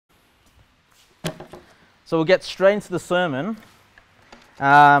So we'll get straight into the sermon.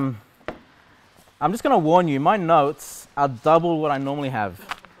 I'm just going to warn you, my notes are double what I normally have.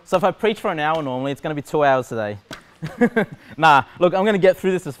 So if I preach for an hour normally, it's going to be 2 hours today. Nah, look, I'm going to get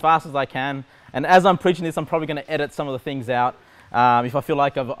through this as fast as I can. And as I'm preaching this, I'm probably going to edit some of the things out if I feel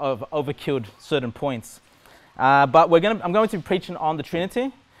like I've overkilled certain points. But I'm going to be preaching on the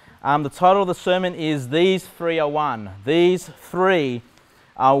Trinity. The title of the sermon is These Three Are One. These three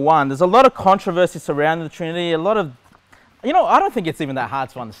are one. There's a lot of controversy surrounding the Trinity. I don't think it's even that hard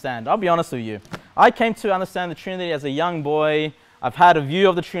to understand. I'll be honest with you. I came to understand the Trinity as a young boy. I've had a view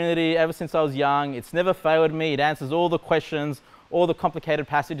of the Trinity ever since I was young. It's never failed me. It answers all the questions, all the complicated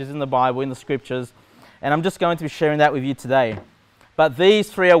passages in the Bible, in the scriptures. And I'm just going to be sharing that with you today. But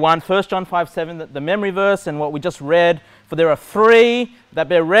these three are one. 1 John 5:7, the memory verse, and what we just read. For there are three that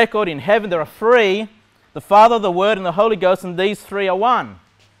bear record in heaven. There are three, the Father, the Word, and the Holy Ghost, and these three are one.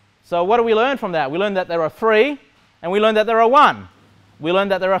 So what do we learn from that? We learn that there are three, and we learn that there are one. We learn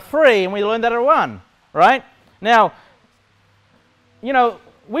that there are three, and we learn that there are one. Right? Now,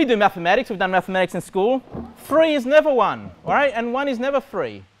 we do mathematics. We've done mathematics in school. 3 is never 1, all right? And 1 is never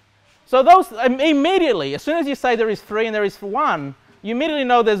 3. So those immediately, as soon as you say there is 3 and there is 1, you immediately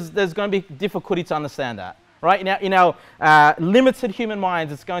know there's going to be difficulty to understand that, right? In our limited human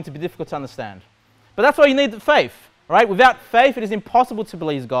minds, it's going to be difficult to understand. But that's why you need the faith, right? Without faith, it is impossible to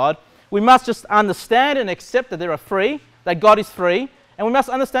please God. We must just understand and accept that there are 3, that God is 3, and we must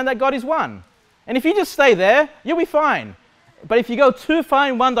understand that God is 1. And if you just stay there, you'll be fine. But if you go too far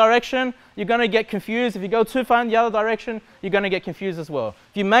in one direction, you're going to get confused. If you go too far in the other direction, you're going to get confused as well.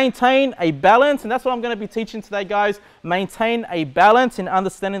 If you maintain a balance, and that's what I'm going to be teaching today, guys, maintain a balance in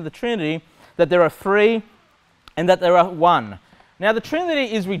understanding the Trinity, that there are 3 and that there are 1. Now, the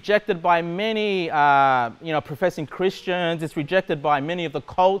Trinity is rejected by many, professing Christians. It's rejected by many of the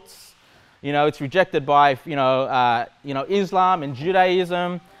cults. It's rejected by, Islam and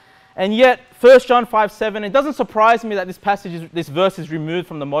Judaism. And yet, 1 John 5:7, it doesn't surprise me that this verse is removed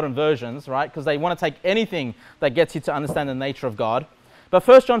from the modern versions, right? Because they want to take anything that gets you to understand the nature of God. But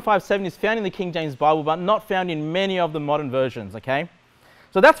 1 John 5:7 is found in the King James Bible, but not found in many of the modern versions, okay?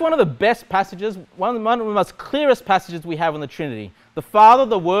 So that's one of the best passages, one of the most clearest passages we have on the Trinity. The Father,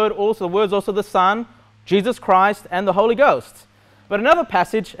 the Word, the Word's also the Son, Jesus Christ, and the Holy Ghost. But another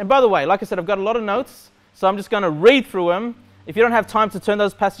passage, and by the way, like I said, I've got a lot of notes, so I'm just going to read through them. If you don't have time to turn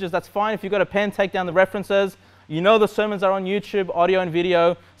those passages, that's fine. If you've got a pen, take down the references. The sermons are on YouTube, audio and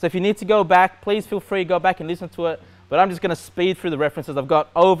video. So if you need to go back, please feel free to go back and listen to it. But I'm just going to speed through the references. I've got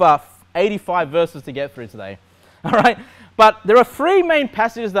over 85 verses to get through today. All right? But there are 3 main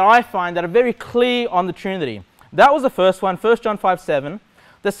passages that I find that are very clear on the Trinity. That was the first one, 1 John 5:7.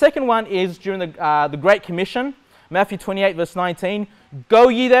 The second one is during the Great Commission, Matthew 28, verse 19. Go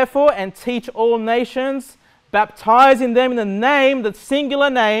ye therefore and teach all nations, baptizing them in the name, the singular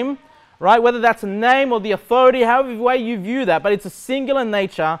name, right? Whether that's a name or the authority, however way you view that, but it's a singular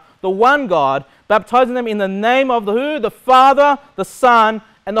nature, the one God, baptizing them in the name of the who? The Father, the Son,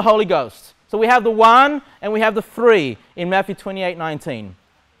 and the Holy Ghost. So we have the 1 and we have the 3 in Matthew 28:19.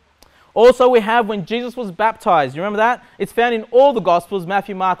 Also we have when Jesus was baptized. You remember that? It's found in all the Gospels,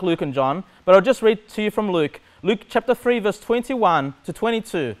 Matthew, Mark, Luke, and John. But I'll just read to you from Luke. Luke chapter 3, verse 21 to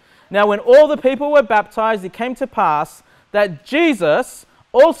 22. Now, when all the people were baptized, it came to pass that Jesus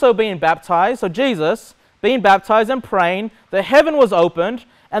also being baptized, so Jesus being baptized and praying, the heaven was opened,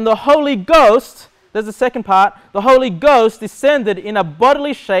 and the Holy Ghost, there's the second part, the Holy Ghost descended in a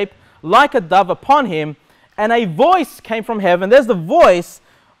bodily shape like a dove upon him, and a voice came from heaven. There's the voice,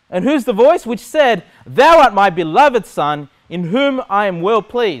 and who's the voice? Which said, Thou art my beloved Son, in whom I am well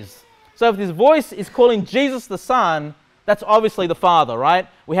pleased. So if this voice is calling Jesus the Son, that's obviously the Father, right?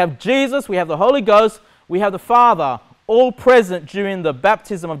 We have Jesus, we have the Holy Ghost, we have the Father, all present during the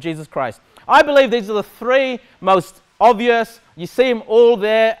baptism of Jesus Christ. I believe these are the 3 most obvious. You see them all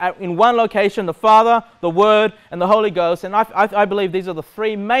there in one location, the Father, the Word, and the Holy Ghost. And I believe these are the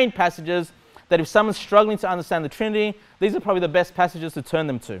 3 main passages that if someone's struggling to understand the Trinity, these are probably the best passages to turn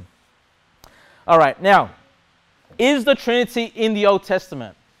them to. All right, now, is the Trinity in the Old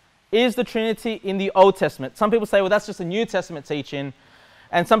Testament? Is the Trinity in the Old Testament? Some people say, well, that's just a New Testament teaching.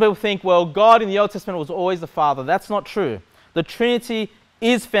 And some people think, well, God in the Old Testament was always the Father. That's not true. The Trinity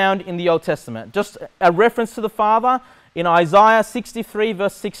is found in the Old Testament. Just a reference to the Father in Isaiah 63,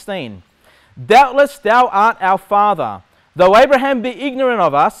 verse 16. Doubtless thou art our Father, though Abraham be ignorant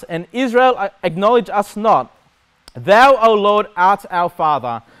of us, and Israel acknowledge us not. Thou, O Lord, art our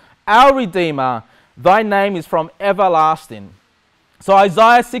Father, our Redeemer. Thy name is from everlasting. So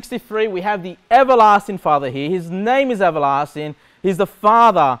Isaiah 63, we have the everlasting Father here. His name is everlasting. He's the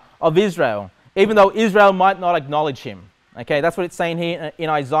Father of Israel. even though Israel might not acknowledge him. Okay, that's what it's saying here in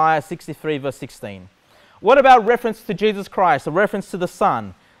Isaiah 63 verse 16. What about reference to Jesus Christ, a reference to the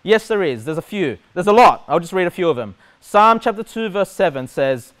Son? Yes, there is. There's a few. There's a lot. I'll just read a few of them. Psalm chapter 2 verse 7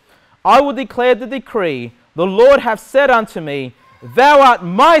 says, I will declare the decree, the Lord hath said unto me, Thou art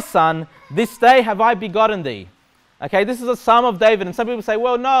my son, this day have I begotten thee. Okay, this is a psalm of David, and some people say,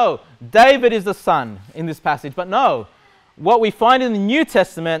 well, no, David is the son in this passage. But no, what we find in the New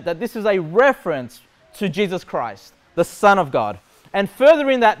Testament, that this is a reference to Jesus Christ, the Son of God. And further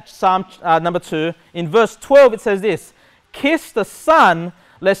in that Psalm number 2, in verse 12, it says this, Kiss the Son,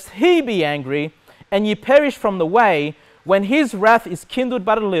 lest he be angry, and ye perish from the way, when his wrath is kindled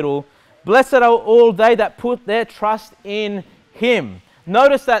but a little. Blessed are all they that put their trust in him.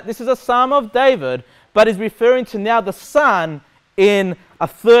 Notice that this is a psalm of David, but is referring to now the Son in a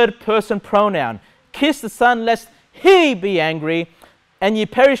third person pronoun. Kiss the Son, lest he be angry, and ye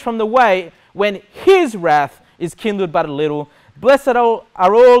perish from the way, when his wrath is kindled but a little. Blessed are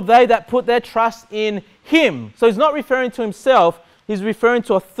all they that put their trust in him. So he's not referring to himself, he's referring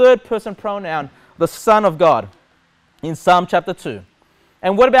to a third person pronoun, the Son of God, in Psalm chapter 2.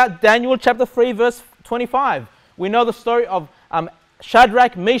 And what about Daniel chapter 3 verse 25? We know the story of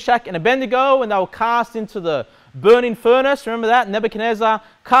Shadrach, Meshach, and Abednego when they were cast into the burning furnace. Remember that? Nebuchadnezzar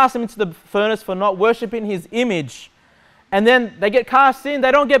cast them into the furnace for not worshipping his image. And then they get cast in,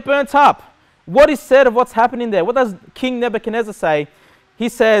 they don't get burnt up. What is said of what's happening there? What does King Nebuchadnezzar say? He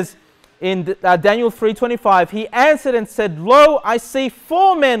says in Daniel 3:25, he answered and said, Lo, I see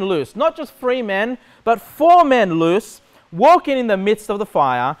 4 men loose, not just 3 men, but 4 men loose, walking in the midst of the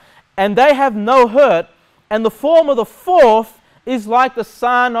fire, and they have no hurt, and the form of the 4th is like the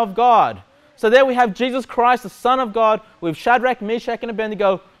Son of God. So there we have Jesus Christ, the Son of God, with Shadrach, Meshach, and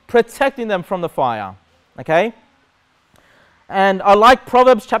Abednego protecting them from the fire. Okay? And I like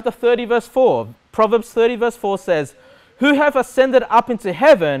Proverbs chapter 30 verse 4. Proverbs 30 verse 4 says, Who hath ascended up into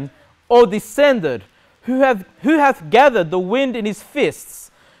heaven, or descended? Who hath gathered the wind in his fists?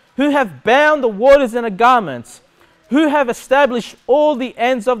 Who hath bound the waters in a garment? Who have established all the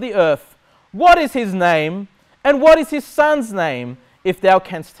ends of the earth? What is his name? And what is his son's name, if thou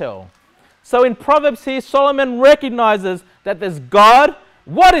canst tell? So in Proverbs here, Solomon recognizes that there's God.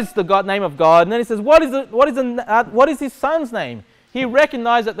 What is the name of God? And then he says, what is his son's name? He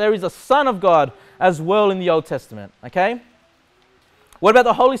recognized that there is a Son of God as well in the Old Testament. Okay? What about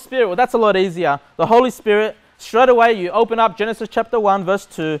the Holy Spirit? Well, that's a lot easier. The Holy Spirit, straight away you open up Genesis chapter 1 verse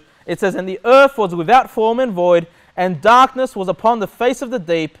 2. It says, And the earth was without form and void, and darkness was upon the face of the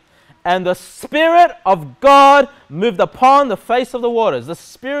deep, and the Spirit of God moved upon the face of the waters. The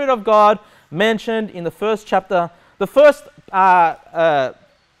Spirit of God mentioned in the first chapter, the first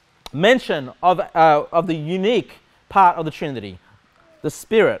mention of the unique part of the Trinity, the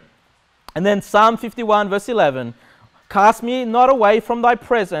Spirit. And then Psalm 51 verse 11, Cast me not away from thy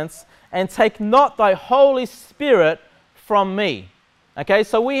presence, and take not thy Holy Spirit from me. Okay,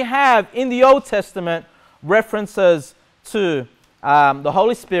 so we have in the Old Testament references to the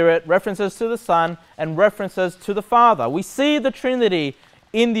Holy Spirit, references to the Son, and references to the Father. We see the Trinity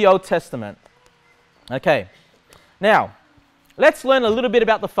in the Old Testament. Okay, now let's learn a little bit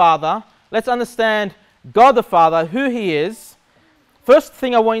about the Father. Let's understand God the Father, who he is. First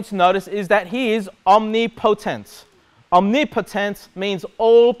thing I want you to notice is that he is omnipotent. Omnipotent means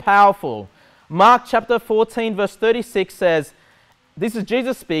all-powerful. Mark chapter 14 verse 36 says, this is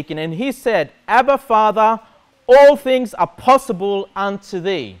Jesus speaking, and he said, Abba, Father, all things are possible unto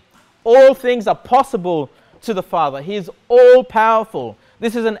thee. All things are possible to the Father. He is all-powerful.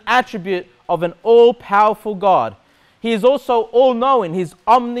 This is an attribute of an all-powerful God. He is also all-knowing. He's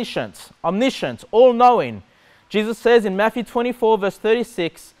omniscient, all-knowing. Jesus says in Matthew 24 verse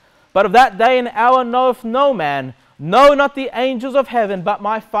 36, But of that day and hour knoweth no man, no, not the angels of heaven, but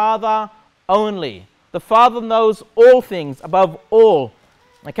my Father only. The Father knows all things above all.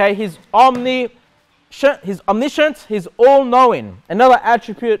 Okay, he's omniscient, he's all-knowing. Another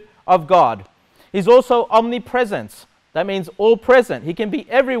attribute of God. He's also omnipresent. That means all-present. He can be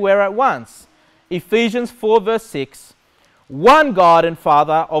everywhere at once. Ephesians 4 verse 6, One God and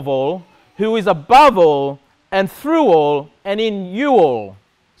Father of all, who is above all, and through all, and in you all.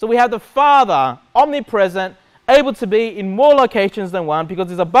 So we have the Father, omnipresent, able to be in more locations than one, because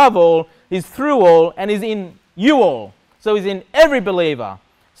he's above all, he's through all, and he's in you all. So he's in every believer.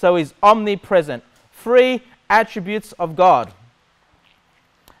 So he's omnipresent. 3 attributes of God.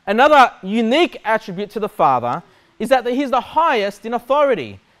 Another unique attribute to the Father is that he's the highest in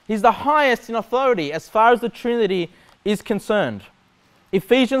authority. He's the highest in authority as far as the Trinity is concerned.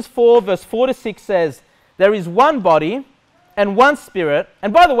 Ephesians 4 verse 4 to 6 says, There is one body and one Spirit.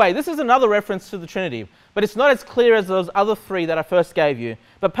 And by the way, this is another reference to the Trinity, but it's not as clear as those other three that I first gave you.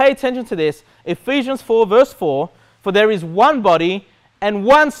 But pay attention to this. Ephesians 4 verse 4, for there is one body and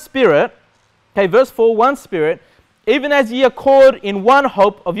one Spirit. Okay, verse 4, one Spirit, even as ye are called in one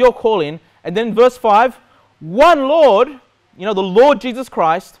hope of your calling. And then verse 5, one Lord, you know, the Lord Jesus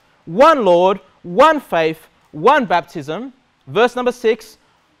Christ, one Lord, one faith, one baptism. Verse number 6,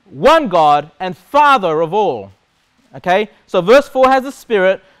 one God and Father of all. Okay, so verse 4 has the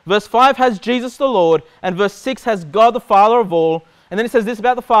Spirit, verse 5 has Jesus the Lord, and verse 6 has God the Father of all. And then it says this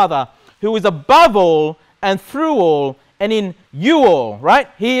about the Father, who is above all and through all and in you all, right?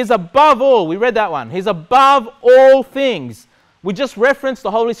 He is above all. We read that one. He's above all things. We just referenced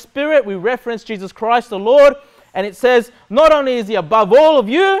the Holy Spirit. We referenced Jesus Christ the Lord. And it says, not only is he above all of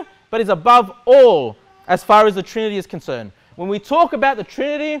you, but he's above all as far as the Trinity is concerned. When we talk about the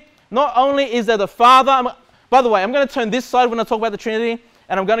Trinity, not only is there the Father. By the way, I'm going to turn this side when I talk about the Trinity,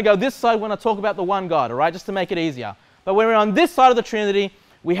 and I'm going to go this side when I talk about the one God, all right, just to make it easier. But when we're on this side of the Trinity,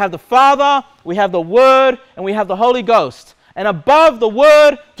 we have the Father, we have the Word, and we have the Holy Ghost. And above the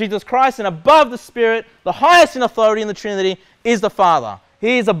Word, Jesus Christ, and above the Spirit, the highest in authority in the Trinity is the Father.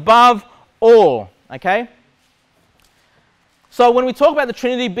 He is above all, okay? So when we talk about the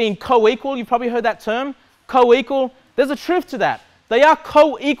Trinity being co-equal, you've probably heard that term, co-equal. There's a truth to that. They are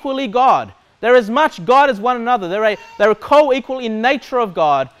co-equally God. They're as much God as one another. They're co-equal in nature of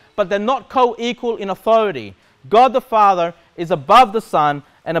God, but they're not co-equal in authority. God the Father is above the Son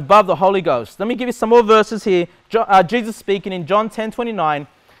and above the Holy Ghost. Let me give you some more verses here. Jesus speaking in John 10:29.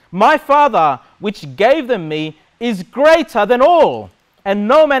 My Father, which gave them me, is greater than all, and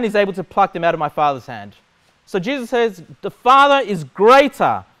no man is able to pluck them out of my Father's hand. So Jesus says the Father is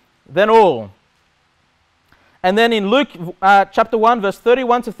greater than all. And then in Luke chapter 1, verse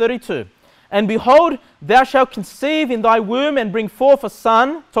 31 to 32. And behold, thou shalt conceive in thy womb and bring forth a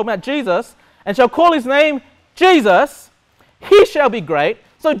son, talking about Jesus, and shall call his name Jesus. He shall be great.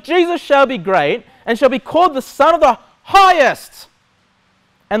 So Jesus shall be great, and shall be called the Son of the Highest.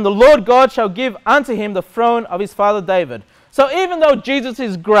 And the Lord God shall give unto him the throne of his father David. So even though Jesus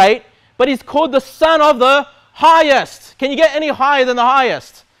is great, but he's called the Son of the Highest. Can you get any higher than the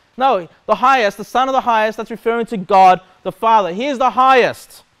highest? No, the highest, the Son of the Highest, that's referring to God the Father. He is the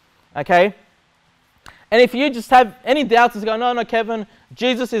highest. Okay? And if you just have any doubts, you go, no, Kevin,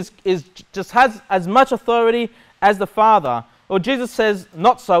 Jesus just has as much authority as the Father. Well, Jesus says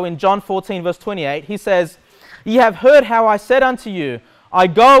not so in John 14, verse 28. He says, ye have heard how I said unto you, I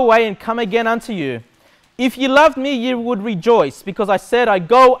go away and come again unto you. If ye loved me, ye would rejoice, because I said, I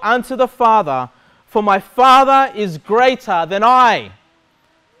go unto the Father, for my Father is greater than I.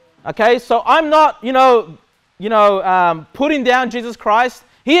 Okay, so I'm not, putting down Jesus Christ.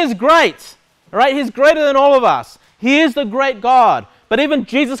 He is great, right? He's greater than all of us. He is the great God. But even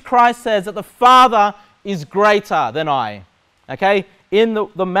Jesus Christ says that the Father is greater than I. Okay, in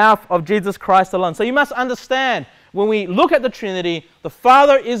the mouth of Jesus Christ alone. So you must understand, when we look at the Trinity, the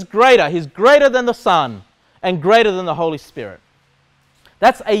Father is greater. He's greater than the Son and greater than the Holy Spirit.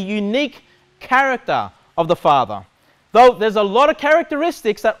 That's a unique character of the Father. Though there's a lot of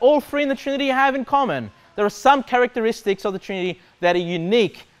characteristics that all three in the Trinity have in common, there are some characteristics of the Trinity that are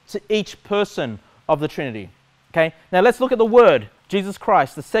unique to each person of the Trinity. Okay, now let's look at the Word, Jesus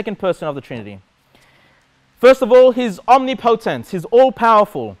Christ, the second person of the Trinity. First of all, He's omnipotent. He's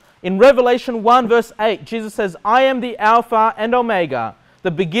all-powerful. In Revelation 1 verse 8, Jesus says, I am the Alpha and Omega,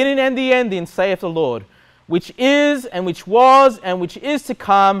 the beginning and the ending, saith the Lord, which is and which was and which is to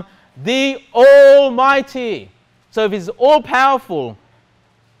come, the Almighty. So if He's all-powerful,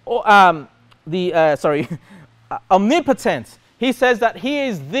 omnipotent, He says that He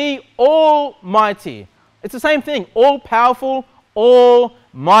is the Almighty. It's the same thing, all-powerful,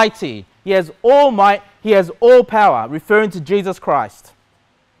 almighty. He has all might, He has all power, referring to Jesus Christ.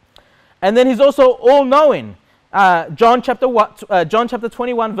 And then He's also all-knowing. John chapter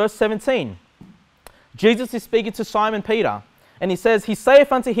 21, verse 17. Jesus is speaking to Simon Peter, and He says, He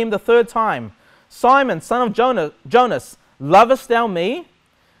saith unto him the third time, Simon, son of Jonas, lovest thou me?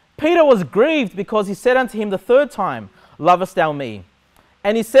 Peter was grieved because He said unto him the third time, lovest thou me?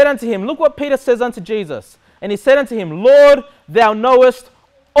 And He said unto him, look what Peter says unto Jesus. And He said unto him, Lord, thou knowest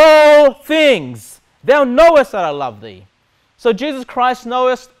all things. Thou knowest that I love thee. So Jesus Christ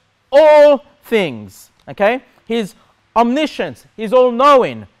knoweth all things. Okay? He's omniscient. He's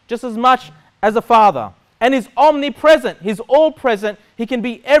all-knowing, just as much as the Father. And He's omnipresent. He's all-present. He can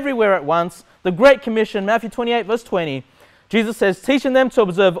be everywhere at once. The Great Commission, Matthew 28, verse 20, Jesus says, teaching them to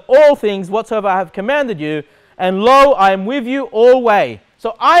observe all things whatsoever I have commanded you, and lo, I am with you always.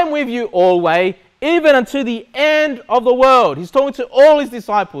 So I am with you always even unto the end of the world. He's talking to all his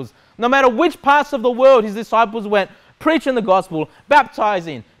disciples. No matter which parts of the world his disciples went, preaching the gospel,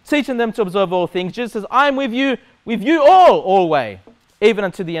 baptizing, teaching them to observe all things. Jesus says, I am with you all, always, even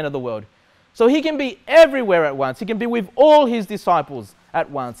unto the end of the world. So he can be everywhere at once. He can be with all his disciples at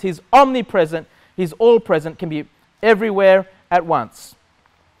once. He's omnipresent. He's all-present, can be everywhere at once.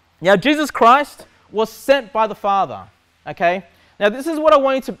 Now, Jesus Christ was sent by the Father, okay? Now, this is what I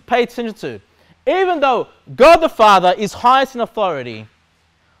want you to pay attention to. Even though God the Father is highest in authority,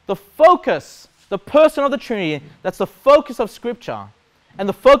 the focus, the person of the Trinity, that's the focus of Scripture, and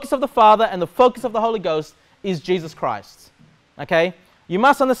the focus of the Father and the focus of the Holy Ghost is Jesus Christ, okay? You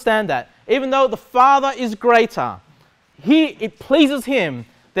must understand that. Even though the Father is greater, it pleases Him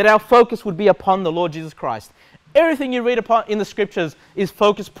that our focus would be upon the Lord Jesus Christ. Everything you read upon in the Scriptures is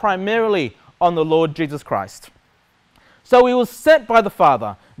focused primarily on the Lord Jesus Christ. So He was sent by the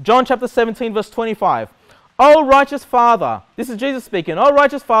Father. John chapter 17, verse 25. O righteous Father, this is Jesus speaking, O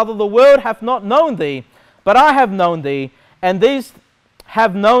righteous Father, the world hath not known Thee, but I have known Thee, and these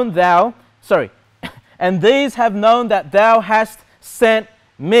have known and these have known that Thou hast sent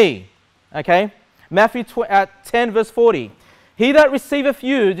me. Okay? Matthew 10, verse 40. He that receiveth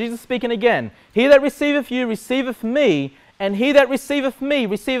you, Jesus speaking again, he that receiveth you receiveth me, and he that receiveth me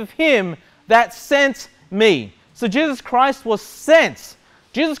receiveth him that sent me. So Jesus Christ was sent.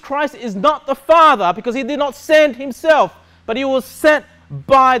 Jesus Christ is not the Father because He did not send Himself, but He was sent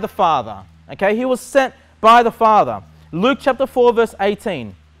by the Father. Okay, He was sent by the Father. Luke chapter 4, verse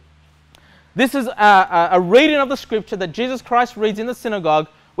 18. This is a reading of the Scripture that Jesus Christ reads in the synagogue,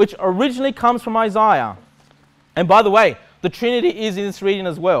 which originally comes from Isaiah. And by the way, the Trinity is in this reading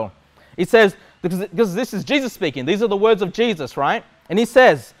as well. It says, because this is Jesus speaking, these are the words of Jesus, right? And He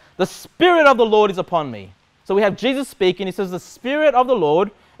says, the Spirit of the Lord is upon me. So we have Jesus speaking. He says, the Spirit of the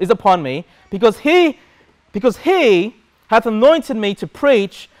Lord is upon me because He hath anointed me to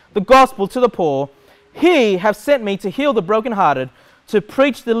preach the gospel to the poor. He hath sent me to heal the brokenhearted, to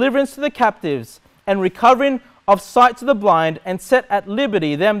preach deliverance to the captives, and recovering of sight to the blind, and set at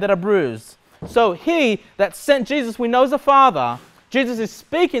liberty them that are bruised. So He that sent Jesus, we know is the Father. Jesus is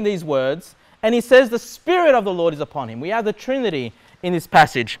speaking these words, and He says the Spirit of the Lord is upon Him. We have the Trinity in this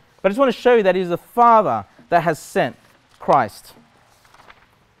passage. But I just want to show you that it is the Father that has sent Christ.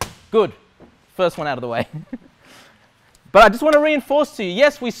 Good. First one out of the way. But I just want to reinforce to you,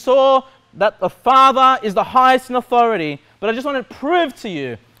 yes, we saw that the Father is the highest in authority, but I just want to prove to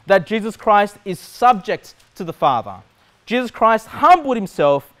you that Jesus Christ is subject to the Father. Jesus Christ humbled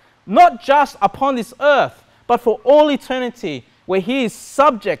Himself not just upon this earth, but for all eternity, where He is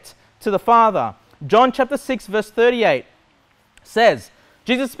subject to the Father. John chapter 6, verse 38 says,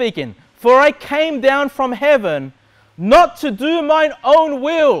 Jesus speaking, for I came down from heaven not to do mine own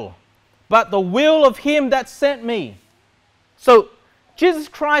will, but the will of Him that sent me. So Jesus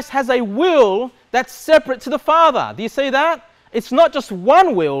Christ has a will that's separate to the Father. Do you see that? It's not just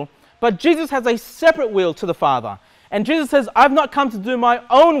one will, but Jesus has a separate will to the Father. And Jesus says, I've not come to do my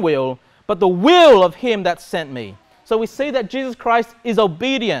own will, but the will of Him that sent me. So we see that Jesus Christ is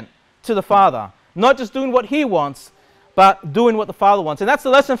obedient to the Father, not just doing what He wants, but doing what the Father wants. And that's the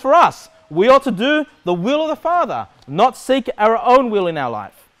lesson for us. We ought to do the will of the Father, not seek our own will in our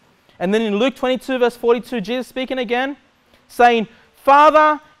life. And then in Luke 22, verse 42, Jesus speaking again, saying,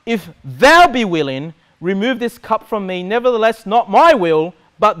 Father, if Thou be willing, remove this cup from me. Nevertheless, not my will,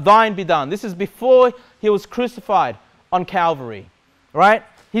 but Thine be done. This is before He was crucified on Calvary, right?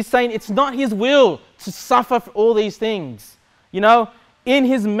 He's saying it's not His will to suffer for all these things. You know, in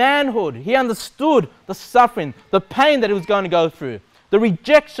His manhood, He understood the suffering, the pain that He was going to go through, the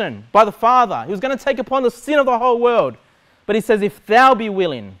rejection by the Father. He was going to take upon the sin of the whole world. But He says, if Thou be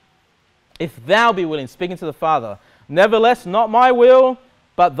willing, speaking to the Father, nevertheless, not my will,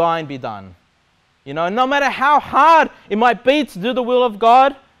 but Thine be done. You know, no matter how hard it might be to do the will of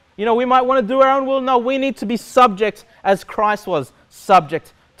God, you know, we might want to do our own will. No, we need to be subject as Christ was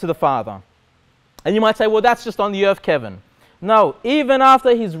subject to the Father. And you might say, well, that's just on the earth, Kevin. No, even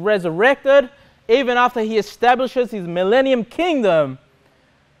after He's resurrected, even after He establishes His millennium kingdom,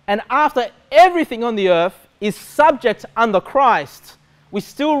 and after everything on the earth is subject under Christ, we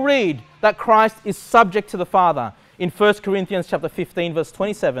still read that Christ is subject to the Father. In 1 Corinthians chapter 15, verse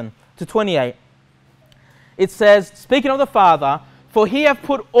 27 to 28, it says, speaking of the Father, for He hath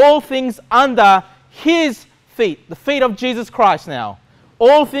put all things under His feet, the feet of Jesus Christ now.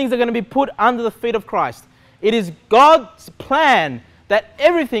 All things are going to be put under the feet of Christ. It is God's plan that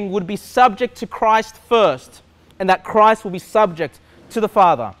everything would be subject to Christ first, and that Christ will be subject to the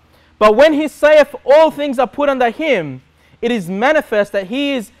Father. But when He saith all things are put under Him, it is manifest that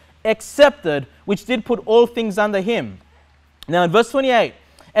He is accepted which did put all things under him. Now in verse 28,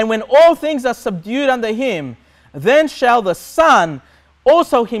 and when all things are subdued under him, then shall the Son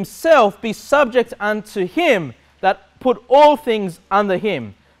also himself be subject unto him that put all things under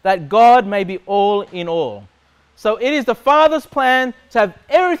him, that God may be all in all. So it is the Father's plan to have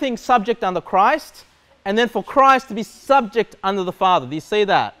everything subject under Christ, and then for Christ to be subject under the Father. Do you see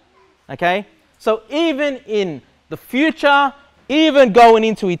that? Okay? So even in the future, even going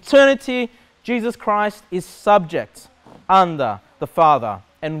into eternity, Jesus Christ is subject under the Father,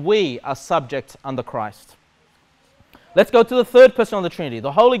 and we are subject under Christ. Let's go to the third person of the Trinity,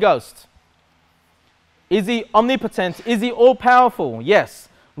 the Holy Ghost. Is he omnipotent? Is he all-powerful? Yes.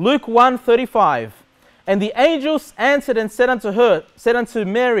 Luke 1:35. And the angels answered and said unto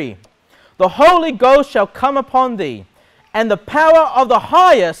Mary, the Holy Ghost shall come upon thee, and the power of the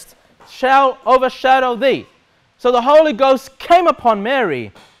highest shall overshadow thee. So the Holy Ghost came upon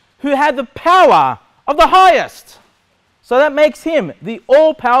Mary, who had the power of the highest. So that makes him the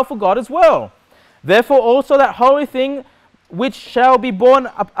all-powerful God as well. Therefore also that holy thing which shall be born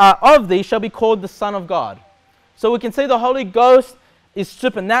of thee shall be called the Son of God. So we can see the Holy Ghost is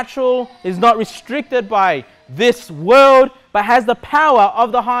supernatural, is not restricted by this world, but has the power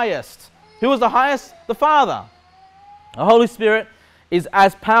of the highest. Who is the highest? The Father. The Holy Spirit is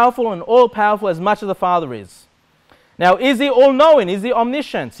as powerful and all-powerful as much as the Father is. Now, is he all-knowing? Is he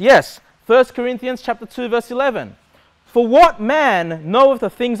omniscient? Yes. 1 Corinthians chapter 2, verse 11. For what man knoweth the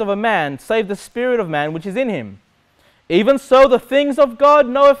things of a man, save the spirit of man which is in him? Even so the things of God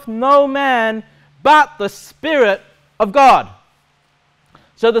knoweth no man, but the Spirit of God.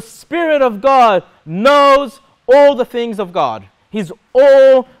 So the Spirit of God knows all the things of God. He's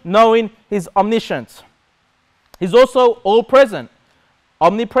all-knowing. He's omniscient. He's also all-present.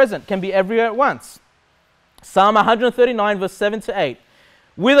 Omnipresent, can be everywhere at once. Psalm 139, verse 7 to 8.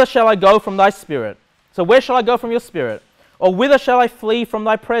 Whither shall I go from thy spirit? So where shall I go from your spirit? Or whither shall I flee from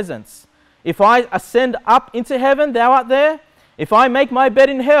thy presence? If I ascend up into heaven, thou art there. If I make my bed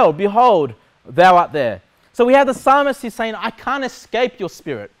in hell, behold, thou art there. So we have the psalmist, he's saying, I can't escape your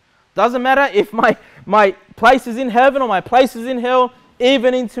spirit. Doesn't matter if my place is in heaven or my place is in hell,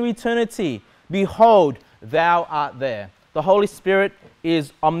 even into eternity. Behold, thou art there. The Holy Spirit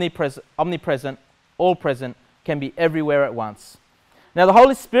is omnipresent, all-present, can be everywhere at once. Now the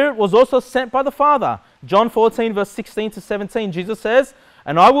Holy Spirit was also sent by the Father. John 14, verse 16 to 17, Jesus says,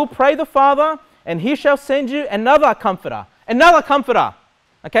 and I will pray the Father, and he shall send you another comforter. Another comforter.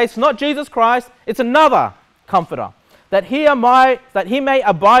 Okay, it's not Jesus Christ, it's another comforter. That he may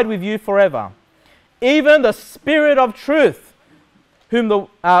abide with you forever. Even the Spirit of truth, whom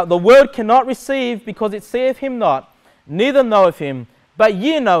the world cannot receive, because it seeth him not, neither knoweth him, but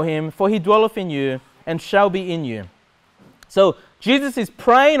ye know him, for he dwelleth in you, and shall be in you. So Jesus is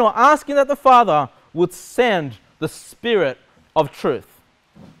praying or asking that the Father would send the Spirit of truth.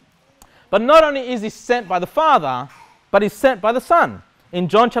 But not only is he sent by the Father, but he's sent by the Son. In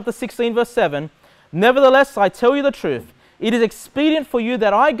John chapter 16, verse 7, nevertheless, I tell you the truth, it is expedient for you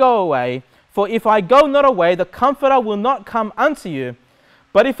that I go away, for if I go not away, the Comforter will not come unto you.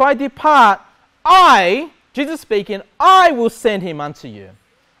 But if I depart, Jesus speaking, I will send him unto you.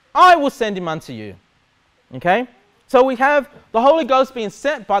 I will send him unto you. Okay? So we have the Holy Ghost being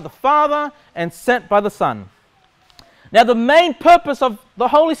sent by the Father and sent by the Son. Now the main purpose of the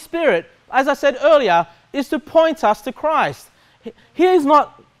Holy Spirit, as I said earlier, is to point us to Christ. He is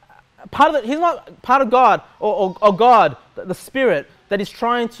not part of God or God, the Spirit, that is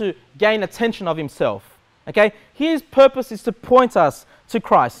trying to gain attention of himself. Okay? His purpose is to point us to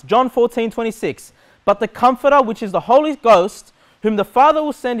Christ. John 14:26. But the Comforter, which is the Holy Ghost, whom the Father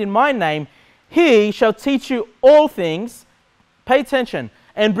will send in my name, he shall teach you all things, pay attention,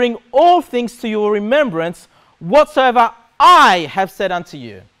 and bring all things to your remembrance, whatsoever I have said unto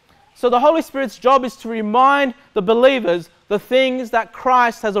you. So the Holy Spirit's job is to remind the believers the things that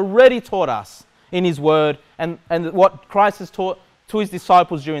Christ has already taught us in his word and what Christ has taught to his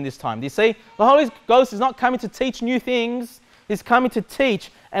disciples during this time. Do you see? The Holy Ghost is not coming to teach new things. He's coming to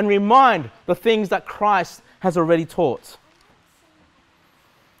teach and remind the things that Christ has already taught.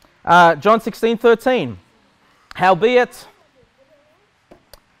 John 16:13. Howbeit,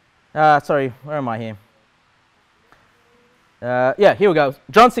 where am I here? Here we go.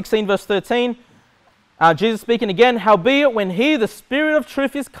 John 16, verse 13. Jesus speaking again. Howbeit, when he, the Spirit of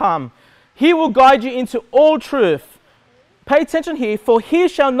truth, is come, he will guide you into all truth. Pay attention here. For he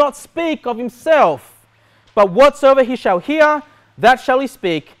shall not speak of himself, but whatsoever he shall hear, that shall he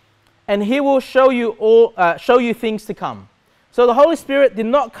speak, and he will show you things to come. So the Holy Spirit did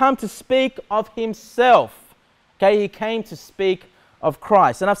not come to speak of himself. Okay, he came to speak of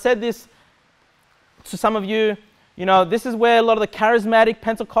Christ. And I've said this to some of you, you know, this is where a lot of the charismatic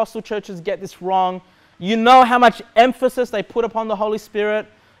Pentecostal churches get this wrong. You know how much emphasis they put upon the Holy Spirit.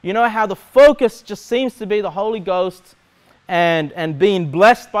 You know how the focus just seems to be the Holy Ghost and being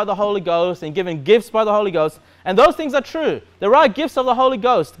blessed by the Holy Ghost and given gifts by the Holy Ghost. And those things are true. There are gifts of the Holy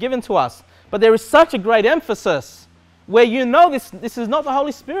Ghost given to us. But there is such a great emphasis where you know this is not the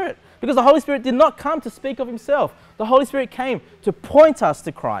Holy Spirit, because the Holy Spirit did not come to speak of himself. The Holy Spirit came to point us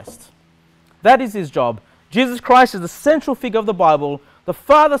to Christ. That is his job. Jesus Christ is the central figure of the Bible. The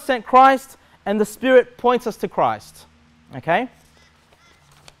Father sent Christ, and the Spirit points us to Christ. Okay?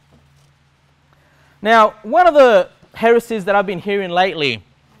 Now, one of the heresies that I've been hearing lately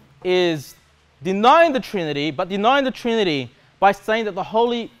is denying the Trinity, but denying the Trinity by saying that the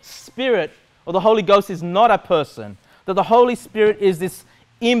Holy Spirit or the Holy Ghost is not a person, that the Holy Spirit is this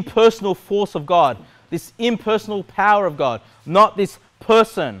impersonal force of God, this impersonal power of God, not this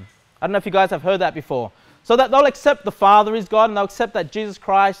person. I don't know if you guys have heard that before. So that they'll accept the Father is God, and they'll accept that Jesus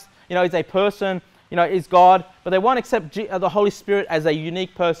Christ, you know, is a person, you know, is God, but they won't accept the Holy Spirit as a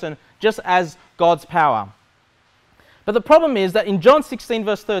unique person, just as God's power. But the problem is that in John 16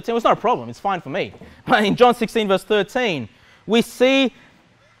 verse 13, well, it's not a problem, it's fine for me. But in John 16 verse 13, we see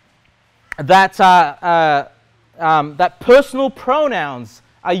that, that personal pronouns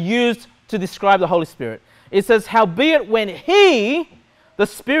are used to describe the Holy Spirit. It says, howbeit when He, the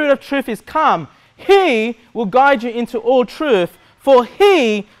Spirit of truth, is come, He will guide you into all truth, for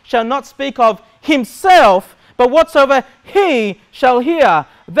He shall not speak of Himself, but whatsoever He shall hear,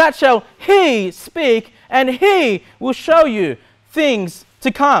 that shall He speak, and He will show you things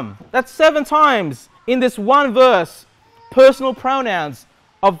to come. That's 7 times in this one verse, personal pronouns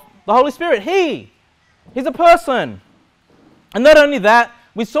of the Holy Spirit. He's a person. And not only that,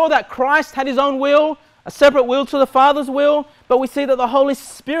 we saw that Christ had his own will, a separate will to the Father's will, but we see that the Holy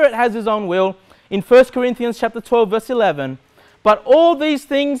Spirit has his own will in 1 Corinthians chapter 12, verse 11. But all these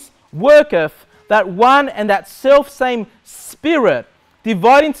things worketh that one and that self-same Spirit,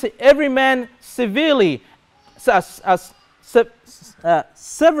 dividing to every man severally,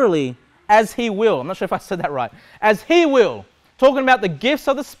 severally, as he will. I'm not sure if I said that right. As he will. Talking about the gifts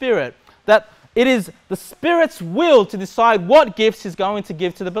of the Spirit, that it is the Spirit's will to decide what gifts he's going to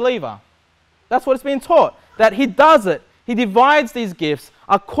give to the believer. That's what it's being taught. That he does it. He divides these gifts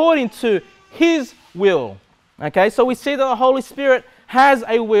according to his will. Okay, so we see that the Holy Spirit has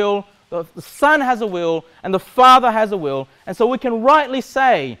a will, the Son has a will, and the Father has a will. And so we can rightly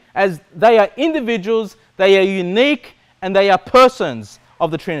say, as they are individuals, they are unique, and they are persons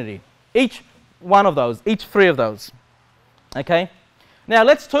of the Trinity. Each one of those, each 3 of those. Okay? Now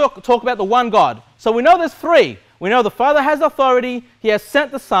let's talk about the one God. So we know there's 3. We know the Father has authority, He has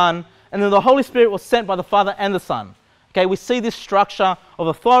sent the Son, and then the Holy Spirit was sent by the Father and the Son. Okay, we see this structure of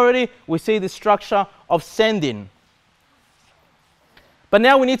authority, we see this structure of sending. But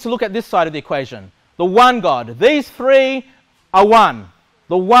now we need to look at this side of the equation. The one God. These 3 are one.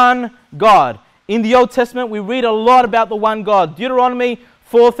 The one God. In the Old Testament, we read a lot about the one God. Deuteronomy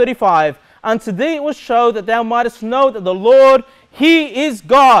 4:35. Unto thee it was showed that thou mightest know that the Lord, He is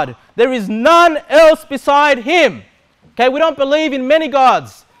God. There is none else beside Him. Okay, we don't believe in many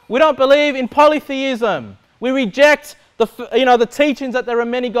gods. We don't believe in polytheism. We reject the teachings that there are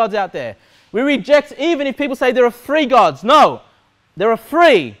many gods out there. We reject even if people say there are 3 gods. No, there are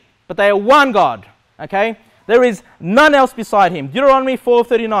 3, but they are one God. Okay, there is none else beside Him. Deuteronomy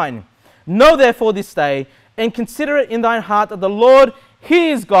 4:39. Know therefore this day, and consider it in thine heart, that the Lord, He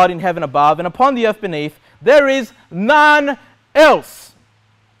is God in heaven above, and upon the earth beneath. There is none else.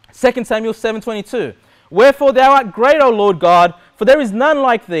 2 Samuel 7:22. Wherefore thou art great, O Lord God, for there is none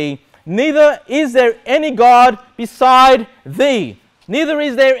like thee, neither is there any God beside thee. Neither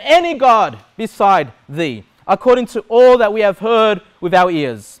is there any God beside thee, according to all that we have heard with our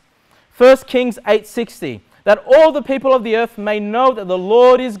ears. 1 Kings 8:60. That all the people of the earth may know that the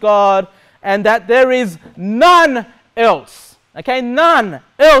Lord is God, and that there is none else. Okay, none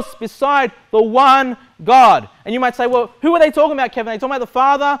else beside the one God. And you might say, well, who are they talking about, Kevin? Are they talking about the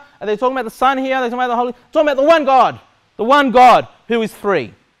Father? Are they talking about the Son here? Are they talking about the Holy? They're talking about the one God. The one God who is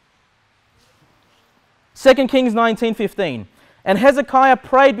 3. 2 Kings 19:15. And Hezekiah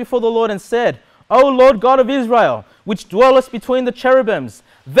prayed before the Lord and said, O Lord God of Israel, which dwellest between the cherubims,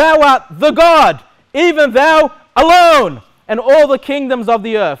 thou art the God, even thou alone, and all the kingdoms of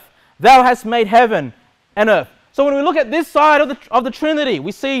the earth. Thou hast made heaven and earth. So when we look at this side of the Trinity,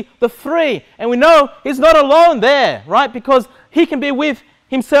 we see the 3, and we know He's not alone there, right? Because He can be with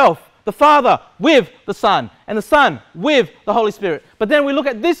Himself, the Father with the Son, and the Son with the Holy Spirit. But then we look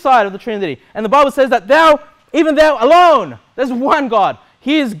at this side of the Trinity, and the Bible says that thou, even thou alone, there's one God.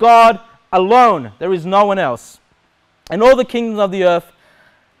 He is God alone. There is no one else. And all the kingdoms of the earth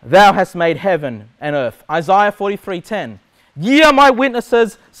thou hast made heaven and earth. Isaiah 43:10. Ye are my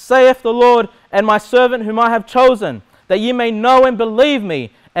witnesses, saith the Lord, and my servant whom I have chosen, that ye may know and believe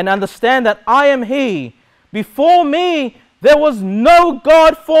me, and understand that I am he. Before me there was no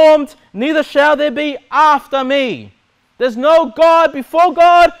God formed, neither shall there be after me. There's no God before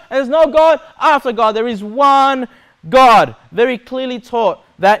God, and there's no God after God. There is one God. Very clearly taught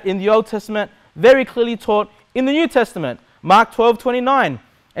that in the Old Testament, very clearly taught in the New Testament. Mark 12:29.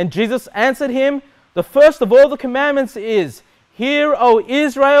 And Jesus answered him, the first of all the commandments is, Hear, O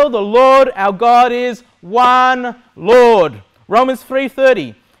Israel, the Lord our God is one Lord. Romans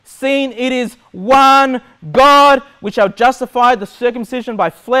 3:30. Seeing it is one God, which shall justify the circumcision by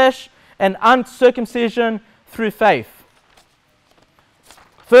flesh and uncircumcision through faith.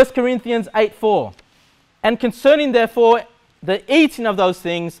 1 Corinthians 8:4. And concerning therefore the eating of those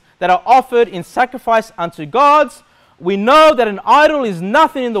things that are offered in sacrifice unto gods, we know that an idol is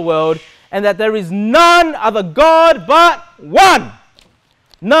nothing in the world, and that there is none other God but one.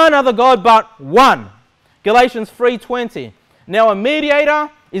 None other God but one. Galatians 3:20. Now a mediator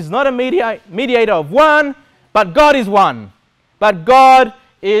is not a mediator of one, but God is one. But God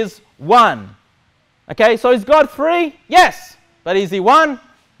is one. Okay, so is God three? Yes. But is he one?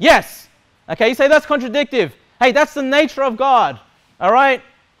 Yes. Okay, you say that's contradictive. Hey, that's the nature of God. All right?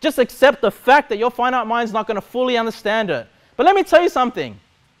 Just accept the fact that your finite mind is not going to fully understand it. But let me tell you something.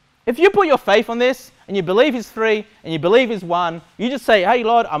 If you put your faith on this, and you believe he's three, and you believe he's one, you just say, hey,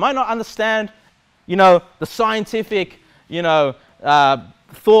 Lord, I might not understand, the scientific,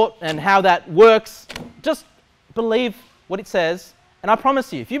 thought and how that works. Just believe what it says. And I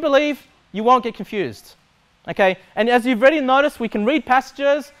promise you, if you believe, you won't get confused. Okay? And as you've already noticed, we can read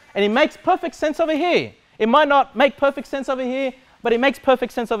passages, and it makes perfect sense over here. It might not make perfect sense over here, but it makes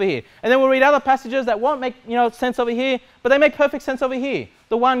perfect sense over here. And then we'll read other passages that won't make sense over here, but they make perfect sense over here.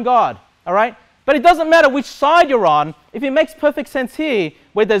 The one God, all right? But it doesn't matter which side you're on. If it makes perfect sense here,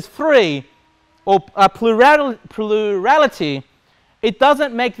 where there's three, or plurality, it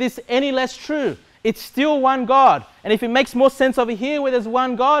doesn't make this any less true. It's still one God. And if it makes more sense over here, where there's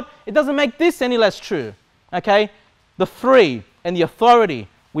one God, it doesn't make this any less true. Okay? The three and the authority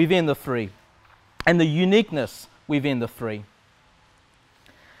within the three, and the uniqueness within the three.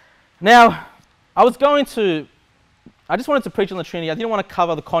 Now, I just wanted to preach on the Trinity. I didn't want to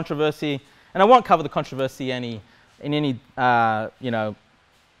cover the controversy, and I won't cover the controversy I'm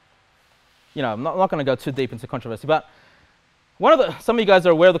not going to go too deep into controversy, but some of you guys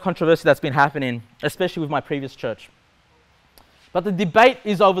are aware of the controversy that's been happening, especially with my previous church. But the debate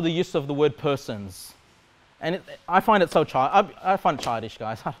is over the use of the word persons. And I find it so I find it childish,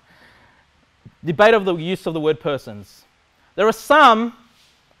 guys. Debate over the use of the word persons. There are some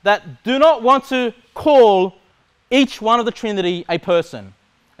that do not want to call each one of the Trinity a person.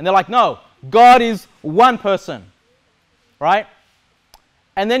 And they're like, no, God is one person. Right?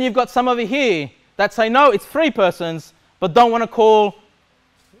 And then you've got some over here that say, no, it's three persons, but don't want to call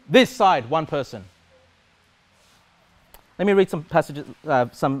this side one person. Let me read some passages,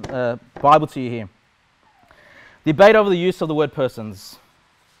 some Bible to you here. Debate over the use of the word persons.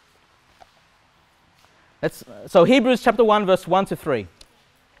 So Hebrews chapter 1, verse 1 to 3.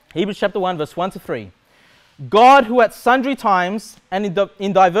 Hebrews chapter 1, verse 1 to 3. God, who at sundry times and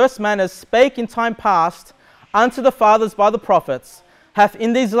in diverse manners spake in time past unto the fathers by the prophets, hath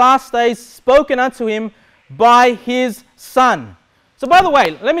in these last days spoken unto him by his Son. So by the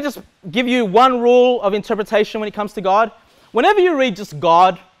way, let me just give you one rule of interpretation when it comes to God. Whenever you read just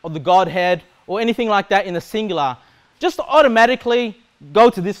God or the Godhead or anything like that in the singular, just automatically go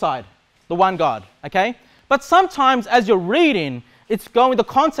to this side, the one God, okay? But sometimes as you're reading, the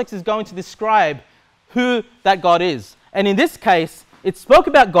context is going to describe who that God is. And in this case, it spoke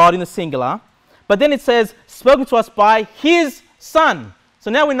about God in the singular, but then it says, spoken to us by his Son. So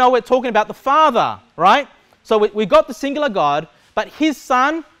now we know we're talking about the Father, right? So we got the singular God, but his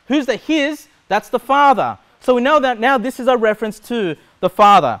Son, who's the his? That's the Father. So we know that now this is a reference to the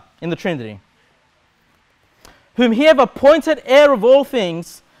Father in the Trinity. Whom he have appointed heir of all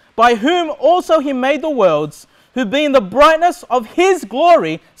things, by whom also he made the worlds, who being the brightness of his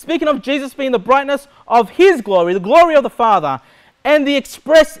glory, speaking of Jesus being the brightness of his glory, the glory of the Father, and the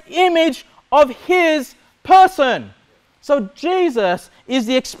express image of his person. So Jesus is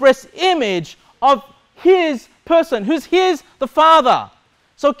the express image of his person. Who's his? The Father.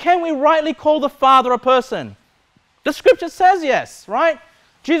 So can we rightly call the Father a person? The scripture says yes, right?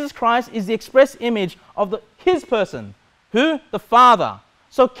 Jesus Christ is the express image of his person. Who? The Father.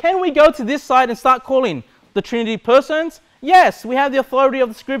 So can we go to this side and start calling the Trinity persons? Yes, we have the authority of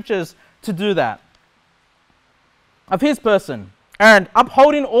the scriptures to do that. Of his person, and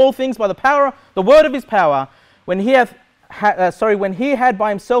upholding all things by the power, the word of his power, when he had by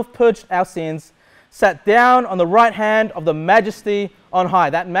himself purged our sins, sat down on the right hand of the majesty on high.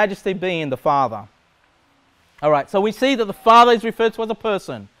 That majesty being the Father. All right, so we see that the Father is referred to as a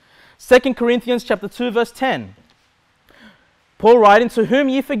person. 2 Corinthians chapter 2, verse 10. Paul writing, to whom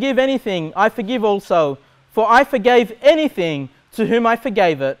ye forgive anything, I forgive also. For I forgave anything to whom I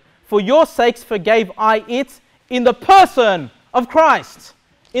forgave it. For your sakes forgave I it in the person of Christ.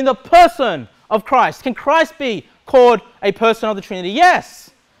 In the person of Christ. Can Christ be called a person of the Trinity?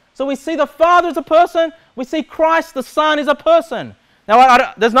 Yes. So we see the Father as a person. We see Christ, the Son, is a person.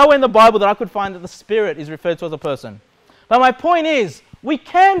 Now, there's nowhere in the Bible that I could find that the Spirit is referred to as a person. But my point is, we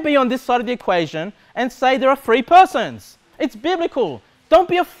can be on this side of the equation and say there are three persons. It's biblical. Don't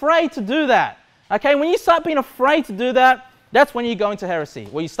be afraid to do that. Okay, when you start being afraid to do that, that's when you go into heresy.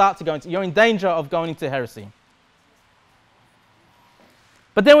 Or you're in danger of going into heresy.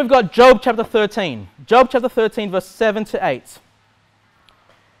 But then we've got Job chapter 13. Job chapter 13, verse 7 to 8.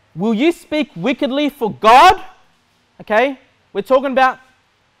 Will you speak wickedly for God? Okay, we're talking about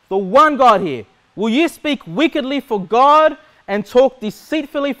the one God here. Will you speak wickedly for God and talk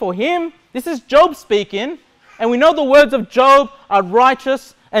deceitfully for him? This is Job speaking. And we know the words of Job are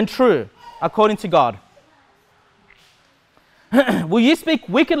righteous and true, according to God. Will you speak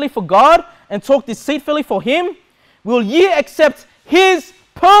wickedly for God and talk deceitfully for him? Will ye accept his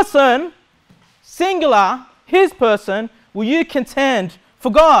person, singular, his person, will you contend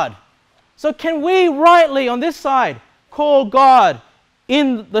for God? So can we rightly on this side call God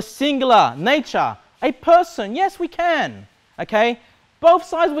in the singular nature a person? Yes, we can. Okay? Both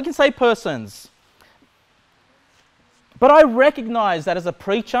sides we can say persons. But I recognize that as a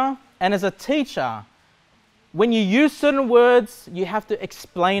preacher and as a teacher, when you use certain words, you have to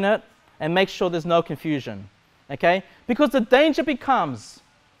explain it and make sure there's no confusion. Okay? Because the danger becomes,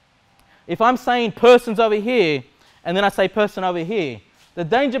 if I'm saying persons over here, and then I say person over here, the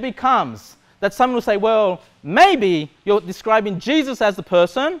danger becomes that someone will say, well, maybe you're describing Jesus as the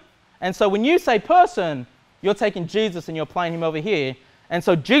person, and so when you say person, you're taking Jesus and you're applying him over here, and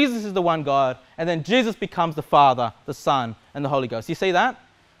so Jesus is the one God, and then Jesus becomes the Father, the Son, and the Holy Ghost. You see that?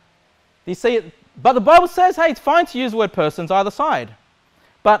 You see it? But the Bible says, hey, it's fine to use the word persons either side.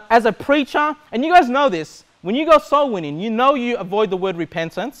 But as a preacher, and you guys know this, when you go soul winning, you know you avoid the word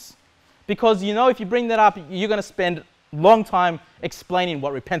repentance, because you know if you bring that up, you're going to spend a long time explaining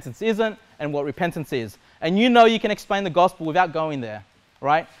what repentance isn't and what repentance is. And you know you can explain the gospel without going there,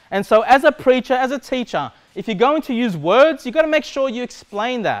 right? And so as a preacher, as a teacher, if you're going to use words, you've got to make sure you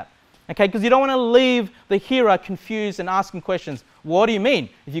explain that, okay? Because you don't want to leave the hearer confused and asking questions. What do you mean?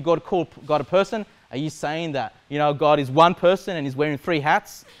 If you got to call God a person, are you saying that, God is one person and he's wearing three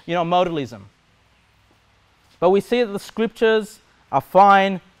hats? Modalism. But we see that the scriptures are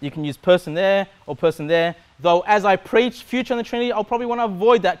fine. You can use person there or person there. Though as I preach future on the Trinity, I'll probably want to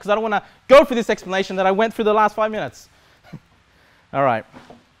avoid that because I don't want to go through this explanation that I went through the last 5 minutes. All right.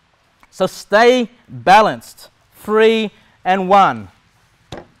 So stay balanced. 3 and 1.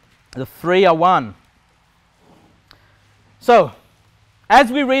 The three are one. So,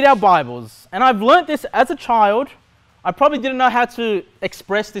 as we read our Bibles, and I've learnt this as a child, I probably didn't know how to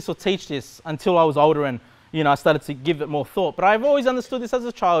express this or teach this until I was older and I started to give it more thought. But I've always understood this as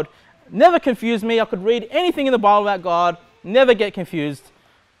a child. Never confused me. I could read anything in the Bible about God, never get confused.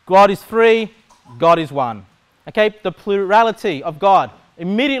 God is three, God is one. Okay, the plurality of God.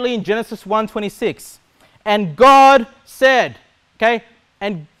 Immediately in Genesis 1:26. And God said, okay,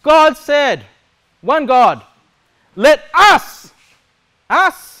 and God said, one God, let us,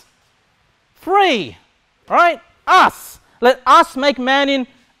 three, all right, us, let us make man in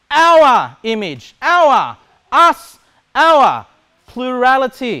our image, our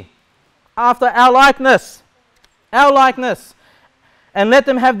plurality, after our likeness, and let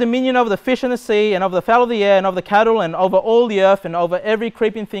them have dominion over the fish in the sea, and over the fowl of the air, and over the cattle, and over all the earth, and over every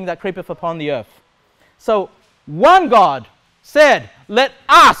creeping thing that creepeth upon the earth. So, one God said, let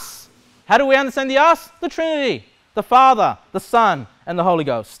us. How do we understand the us? The Trinity, the Father, the Son, and the Holy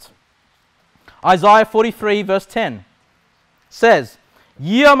Ghost. Isaiah 43 verse 10 says,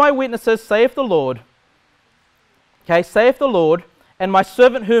 ye are my witnesses, saith the Lord. Okay, saith the Lord, and my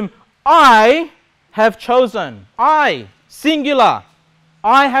servant whom I have chosen. I, singular,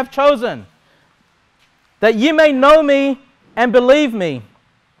 I have chosen. That ye may know me and believe me,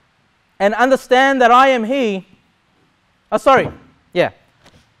 and understand that I am he. I'm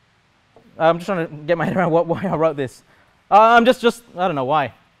just trying to get my head around why I wrote this. I don't know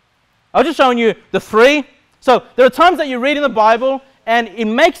why. I was just showing you the three. So there are times that you read in the Bible And it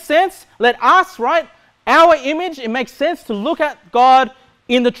makes sense. Let us, right, our image, it makes sense to look at God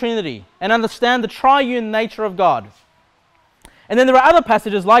in the Trinity and understand the triune nature of God. And then there are other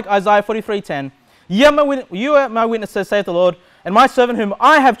passages like Isaiah 43:10. You are my witnesses, saith the Lord, and my servant whom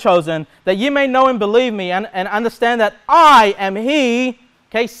I have chosen, that ye may know and believe me and understand that I am He,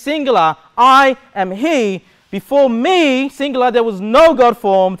 okay, singular, I am He. Before me, singular, there was no God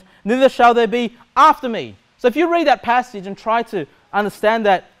formed, neither shall there be after me. So if you read that passage and try to understand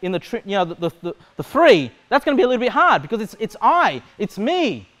that in the three, that's going to be a little bit hard because it's I, it's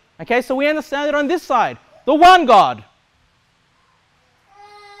me. Okay, so we understand it on this side, the one God.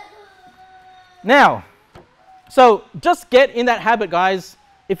 Now, so just get in that habit, guys.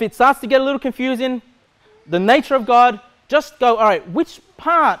 If it starts to get a little confusing, the nature of God, just go, all right, which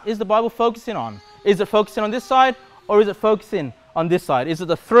part is the Bible focusing on? Is it focusing on this side or is it focusing on this side? Is it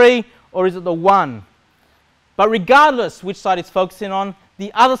the three or is it the one? But regardless which side it's focusing on,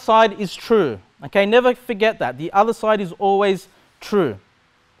 the other side is true. Okay, never forget that. The other side is always true.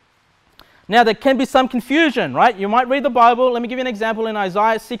 Now, there can be some confusion, right? You might read the Bible. Let me give you an example in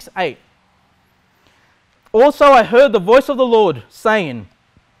Isaiah 6:8. Also, I heard the voice of the Lord saying,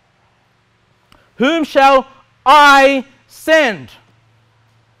 whom shall I send?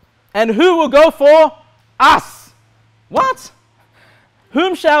 And who will go for us? What?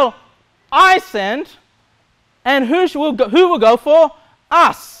 Whom shall I send? And who will go for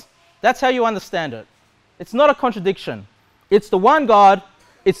us? That's how you understand it. It's not a contradiction. It's the one God.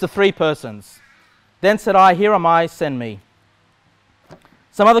 It's the three persons. Then said I, here am I, send me.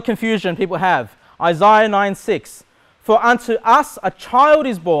 Some other confusion people have. Isaiah 9:6. For unto us a child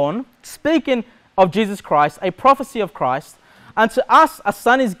is born, speaking of Jesus Christ, a prophecy of Christ. Unto us a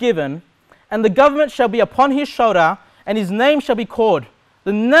son is given, and the government shall be upon his shoulder, and his name shall be called.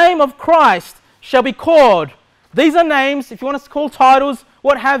 The name of Christ shall be called. These are names, if you want us to call titles,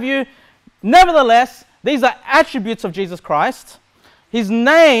 what have you. Nevertheless, these are attributes of Jesus Christ. His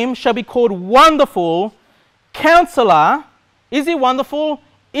name shall be called Wonderful, Counselor. Is he wonderful?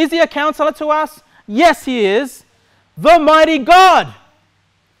 Is he a counselor to us? Yes, he is. The mighty God.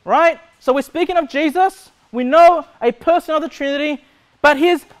 Right? So we're speaking of Jesus. We know a person of the Trinity, but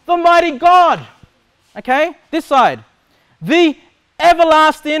he's the mighty God. Okay? This side. The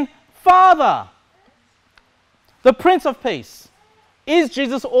everlasting Father. The Prince of Peace. Is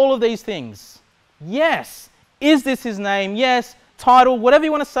Jesus all of these things? Yes. Is this his name? Yes. Title, whatever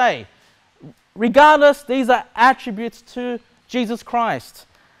you want to say. Regardless, these are attributes to Jesus Christ.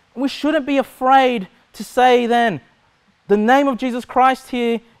 We shouldn't be afraid to say then, the name of Jesus Christ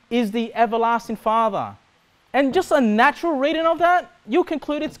here is the everlasting Father. And just a natural reading of that, you'll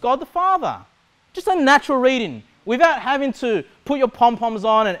conclude it's God the Father. Just a natural reading, without having to put your pom-poms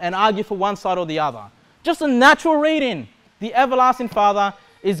on and argue for one side or the other. Just a natural reading. The everlasting Father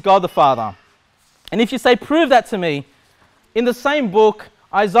is God the Father. And if you say, prove that to me, in the same book,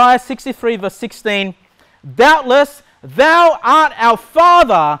 Isaiah 63 verse 16, doubtless thou art our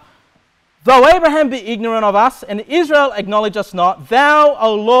Father, though Abraham be ignorant of us, and Israel acknowledge us not, thou,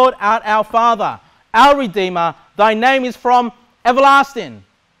 O Lord, art our Father, our Redeemer, thy name is from everlasting.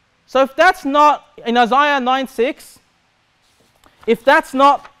 So if that's not, in Isaiah 9:6, if that's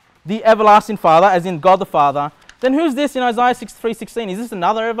not the everlasting Father, as in God the Father, then who's this in Isaiah 63:16? Is this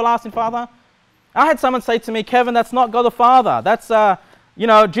another everlasting Father? I had someone say to me, Kevin, that's not God the Father. That's,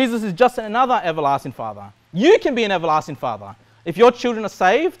 Jesus is just another everlasting Father. You can be an everlasting Father. If your children are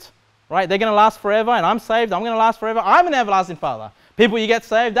saved, right, they're going to last forever, and I'm saved, I'm going to last forever. I'm an everlasting Father. People, you get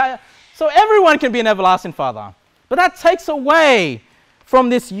saved. So everyone can be an everlasting Father. But that takes away from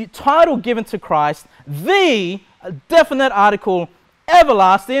this title given to Christ, the definite article,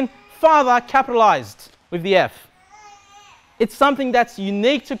 everlasting Father, capitalized with the F. It's something that's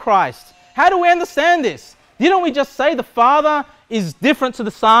unique to Christ. How do we understand this? Didn't we just say the Father is different to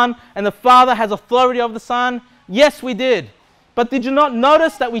the Son and the Father has authority over the Son? Yes, we did. But did you not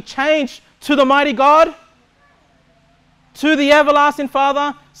notice that we changed to the mighty God? To the everlasting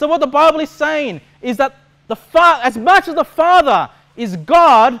Father? So what the Bible is saying is that the Father, as much as the Father is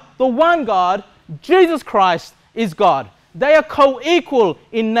God, the one God, Jesus Christ is God. They are co-equal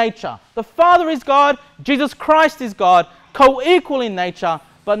in nature. The Father is God, Jesus Christ is God, co-equal in nature,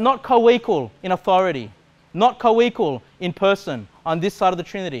 but not co-equal in authority, not co-equal in person on this side of the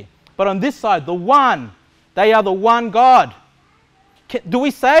Trinity. But on this side, the one, they are the one God. Do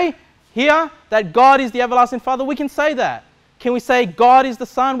we say here that God is the everlasting Father? We can say that. Can we say God is the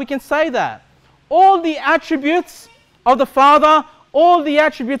Son? We can say that. All the attributes of the Father, all the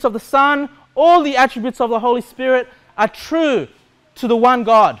attributes of the Son, all the attributes of the Holy Spirit are true to the one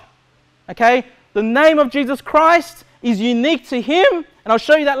God. Okay? The name of Jesus Christ is unique to him, and I'll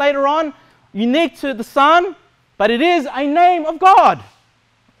show you that later on, unique to the Son, but it is a name of God.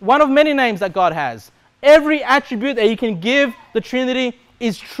 One of many names that God has. Every attribute that you can give the Trinity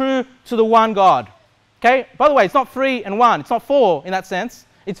is true to the one God. Okay? By the way, it's not 3 and 1. It's not 4 in that sense.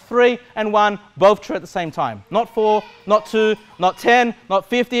 It's 3 and 1, both true at the same time. Not 4, not 2, not 10, not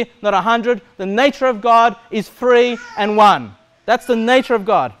 50, not 100. The nature of God is 3 and 1. That's the nature of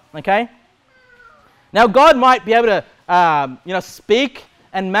God. Okay? Now, God might be able to, speak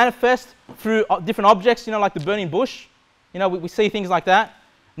and manifest through different objects, like the burning bush. We see things like that.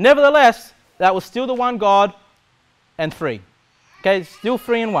 Nevertheless, that was still the one God and 3. Okay, still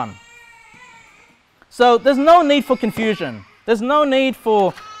 3 and 1. So there's no need for confusion. There's no need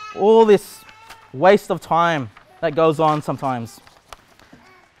for all this waste of time that goes on sometimes.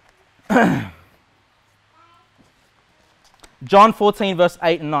 John 14, verse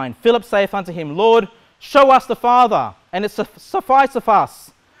 8 and 9. Philip saith unto him, Lord, show us the Father, and it sufficeth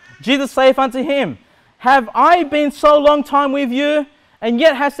us. Jesus saith unto him, Have I been so long time with you, and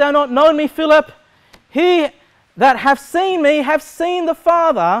yet hast thou not known me, Philip? He that hath seen me hath seen the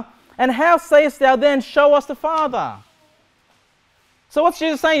Father, and how sayest thou then, Show us the Father? So what's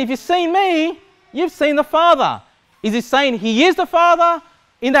Jesus saying? If you've seen me, you've seen the Father. Is he saying he is the Father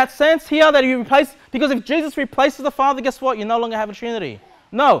in that sense here that he replaced? Because if Jesus replaces the Father, guess what? You no longer have a Trinity.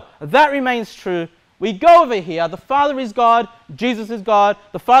 No, that remains true. We go over here. The Father is God. Jesus is God.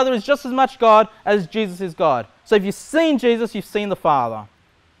 The Father is just as much God as Jesus is God. So if you've seen Jesus, you've seen the Father.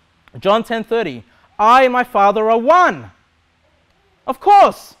 John 10:30. I and my Father are one. Of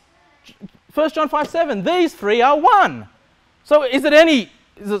course. 1 John 5:7. These three are one. So is it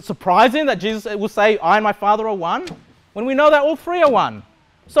surprising that Jesus will say, I and my Father are one? When we know that all three are one.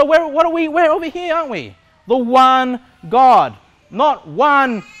 So we're over here, aren't we? The one God. Not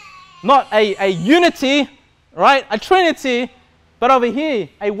one, not a unity, right? A trinity, but over here,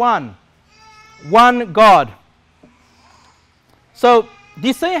 a one. One God. So do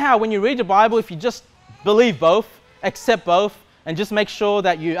you see how when you read the Bible, if you just believe both, accept both, and just make sure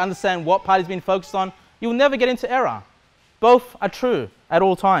that you understand what part is being focused on, you'll never get into error. Both are true at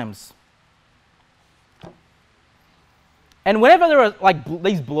all times. And whenever there are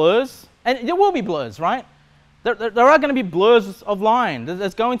these blurs, and there will be blurs, right? There are going to be blurs of line.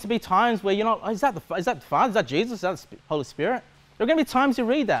 There's going to be times where you're not, is that the Father? Is that Jesus? Is that the Holy Spirit? There are going to be times you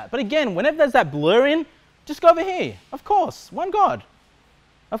read that. But again, whenever there's that blur in, just go over here. Of course, one God.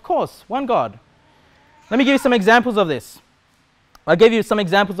 Of course, one God. Let me give you some examples of this. I gave you some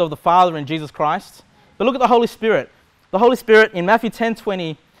examples of the Father and Jesus Christ. But look at the Holy Spirit. The Holy Spirit in Matthew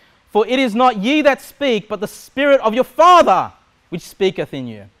 10:20, For it is not ye that speak, but the Spirit of your Father which speaketh in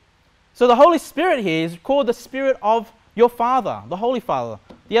you. So the Holy Spirit here is called the Spirit of your Father, the Holy Father,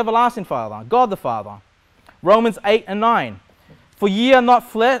 the everlasting Father, God the Father. Romans 8:9, For ye are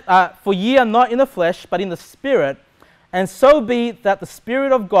not in the flesh, but in the Spirit, and so be that the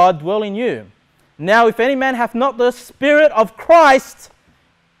Spirit of God dwell in you. Now if any man hath not the Spirit of Christ,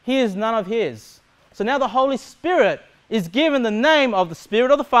 he is none of his. So now the Holy Spirit is given the name of the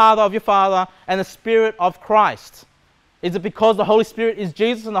Spirit of the Father, of your Father, and the Spirit of Christ. Is it because the Holy Spirit is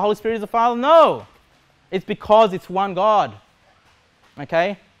Jesus and the Holy Spirit is the Father? No. It's because it's one God.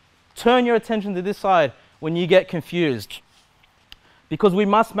 Okay? Turn your attention to this side when you get confused. Because we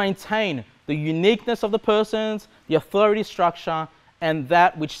must maintain the uniqueness of the persons, the authority structure, and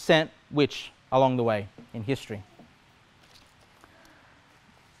that which sent which along the way in history.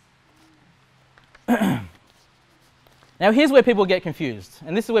 Now here's where people get confused,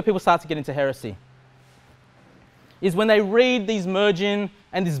 and this is where people start to get into heresy, is when they read these merging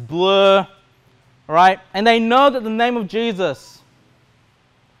and this blur, right? And they know that the name of Jesus,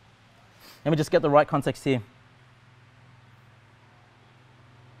 let me just get the right context here.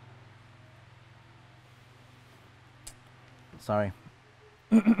 Sorry.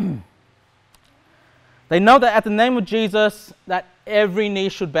 They know that at the name of Jesus, that every knee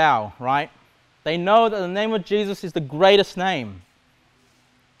should bow, right? They know that the name of Jesus is the greatest name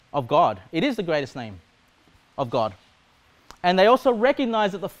of God. It is the greatest name of God. And they also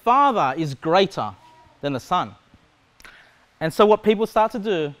recognize that the Father is greater than the Son. And so what people start to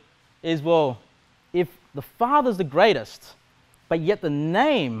do is, well, if the Father's the greatest, but yet the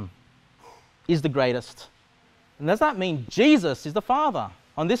name is the greatest, then does that mean Jesus is the Father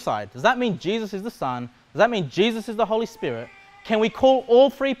on this side? Does that mean Jesus is the Son? Does that mean Jesus is the Holy Spirit? Can we call all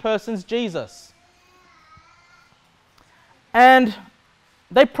three persons Jesus? And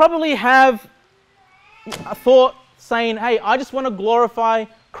they probably have a thought saying, hey, I just want to glorify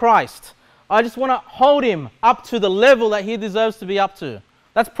Christ. I just want to hold him up to the level that he deserves to be up to.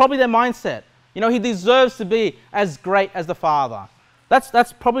 That's probably their mindset. You know, he deserves to be as great as the Father.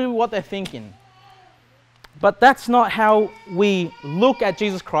 That's probably what they're thinking. But that's not how we look at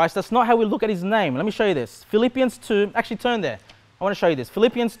Jesus Christ. That's not how we look at his name. Let me show you this. Philippians 2, actually turn there. I want to show you this.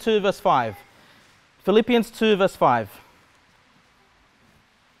 Philippians 2 verse 5. Philippians 2 verse 5.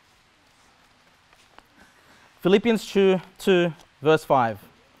 Philippians 2 verse 5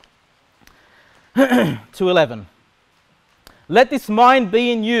 to 11. Let this mind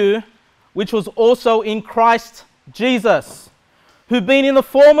be in you, which was also in Christ Jesus, who being in the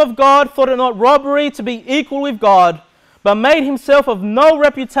form of God, thought it not robbery to be equal with God, but made himself of no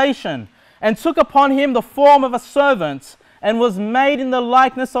reputation, and took upon him the form of a servant, and was made in the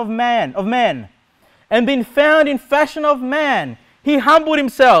likeness of men. And being found in fashion of man, he humbled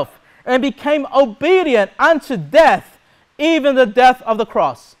himself, and became obedient unto death, even the death of the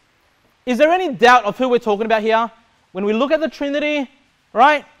cross. Is there any doubt of who we're talking about here? When we look at the Trinity,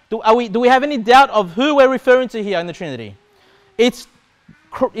 right? Do we have any doubt of who we're referring to here in the Trinity? It's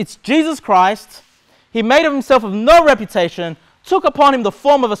Jesus Christ. He made of himself of no reputation, took upon him the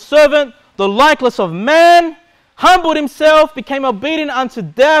form of a servant, the likeness of man, humbled himself, became obedient unto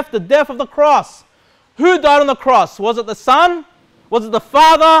death, the death of the cross. Who died on the cross? Was it the Son? Was it the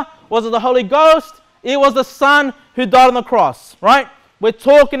Father? Was it the Holy Ghost? It was the Son who died on the cross, right? We're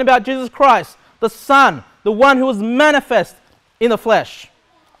talking about Jesus Christ, the Son, the one who was manifest in the flesh.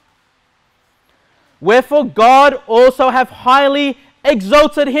 Wherefore God also hath highly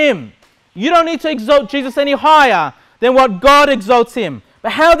exalted him. You don't need to exalt Jesus any higher than what God exalts him.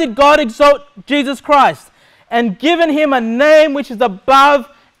 But how did God exalt Jesus Christ? And given him a name which is above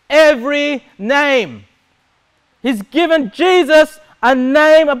every name. He's given Jesus a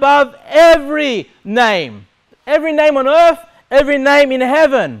name above every name. Every name on earth, every name in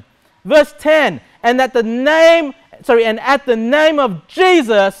heaven. Verse 10, and at the name of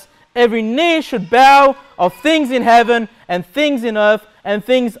Jesus, every knee should bow, of things in heaven and things in earth and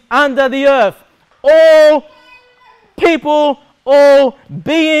things under the earth. All people, all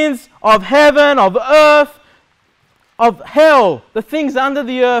beings of heaven, of earth, of hell, the things under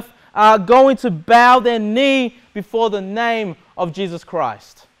the earth are going to bow their knee before the name of Jesus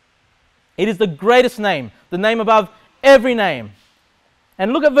Christ. It is the greatest name, the name above every name.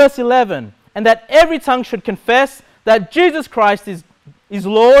 And look at verse 11. And that every tongue should confess that Jesus Christ is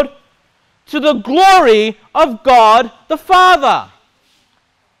Lord, to the glory of God the Father.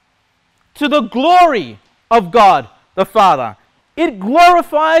 To the glory of God the Father. It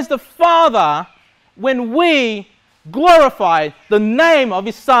glorifies the Father when we glorify the name of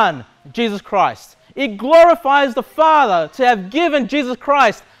his Son, Jesus Christ. It glorifies the Father to have given Jesus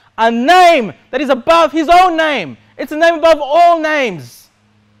Christ a name that is above his own name. It's a name above all names.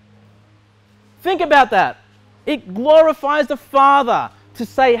 Think about that. It glorifies the Father to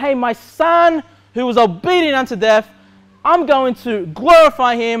say, hey, my Son who was obedient unto death, I'm going to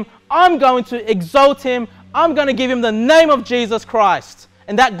glorify him. I'm going to exalt him. I'm going to give him the name of Jesus Christ.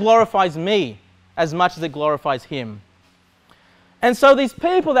 And that glorifies me as much as it glorifies him. And so these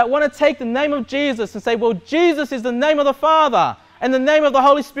people that want to take the name of Jesus and say, well, Jesus is the name of the Father and the name of the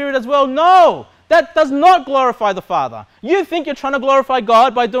Holy Spirit as well. No, that does not glorify the Father. You think you're trying to glorify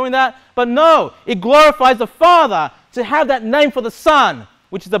God by doing that, but no, it glorifies the Father to have that name for the Son,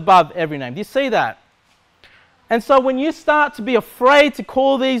 which is above every name. Do you see that? And so when you start to be afraid to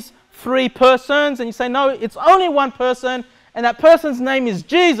call these three persons and you say, no, it's only one person and that person's name is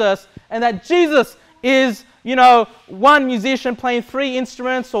Jesus and that Jesus is, one musician playing three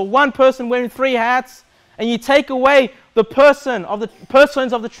instruments or one person wearing three hats, and you take away the persons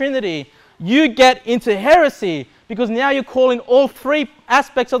of the Trinity, you get into heresy because now you're calling all three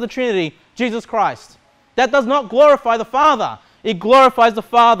aspects of the Trinity Jesus Christ. That does not glorify the Father. It glorifies the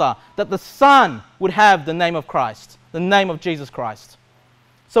Father that the Son would have the name of Christ, the name of Jesus Christ.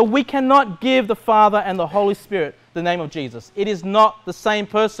 So we cannot give the Father and the Holy Spirit the name of Jesus. It is not the same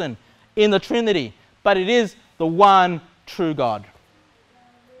person in the Trinity, but it is the one true God.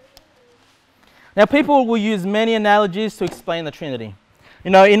 Now, people will use many analogies to explain the Trinity.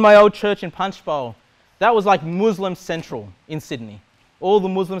 In my old church in Punchbowl, that was like Muslim Central in Sydney. All the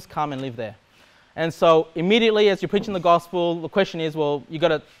Muslims come and live there. And so immediately as you're preaching the gospel, the question is, well, you've got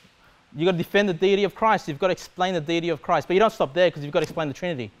to defend the deity of Christ. You've got to explain the deity of Christ. But you don't stop there because you've got to explain the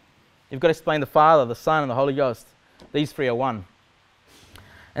Trinity. You've got to explain the Father, the Son, and the Holy Ghost. These three are one.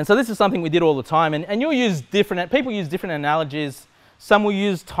 And so this is something we did all the time. And people use different analogies. Some will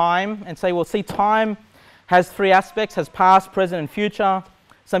use time and say, well, see, time has three aspects, has past, present, and future.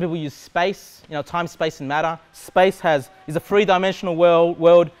 Some people use space, time, space, and matter. Space is a three-dimensional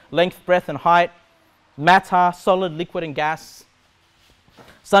world, length, breadth, and height. Matter, solid, liquid, and gas.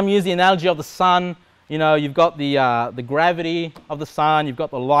 Some use the analogy of the sun. You know, you've got the gravity of the sun, you've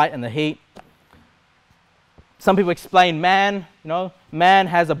got the light and the heat. Some people explain man, you know, man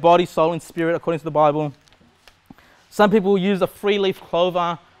has a body, soul, and spirit according to the Bible. Some people use a three-leaf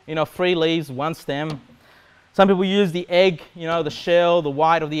clover, you know, 3 leaves, 1 stem. Some people use the egg, you know, the shell, the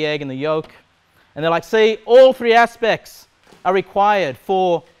white of the egg, and the yolk. And they're like, see, all 3 aspects are required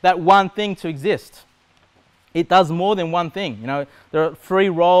for that one thing to exist. It does more than one thing. You know, there are 3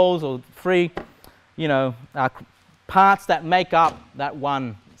 roles or 3, you know, parts that make up that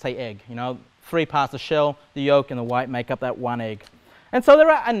one, say, egg. You know, 3 parts, the shell, the yolk, and the white make up that one egg. And so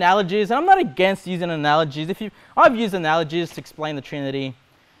there are analogies, and I'm not against using analogies. I've used analogies to explain the Trinity,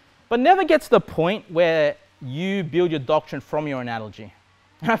 but never get to the point where you build your doctrine from your analogy.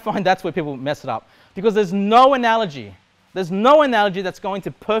 And I find that's where people mess it up, because there's no analogy. There's no analogy that's going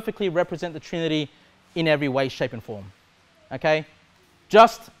to perfectly represent the Trinity in every way, shape, and form. Okay?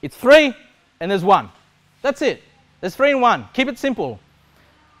 Just, it's 3, and there's 1. That's it. There's 3 and 1. Keep it simple.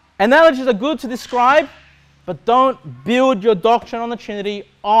 Analogies are good to describe, but don't build your doctrine on the Trinity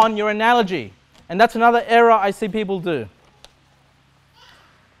on your analogy. And that's another error I see people do.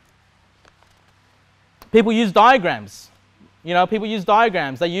 People use diagrams. You know, people use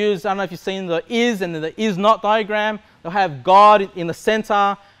diagrams. They use, I don't know if you've seen the is and the is not diagram. They'll have God in the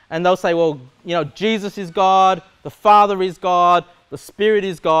center, and they'll say, well, you know, Jesus is God, the Father is God, the Spirit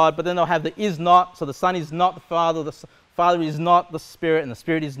is God, but then they'll have the is not, so the Son is not the Father, the Father is not the Spirit, and the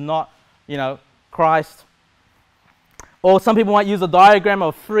Spirit is not, you know, Christ. Or some people might use a diagram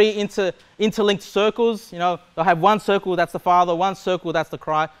of 3 interlinked circles. You know, they'll have 1 circle, that's the Father, 1 circle,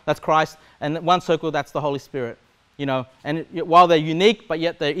 that's Christ, and 1 circle, that's the Holy Spirit. You know, and while they're unique, but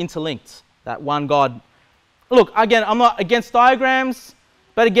yet they're interlinked, that one God. Look, again, I'm not against diagrams,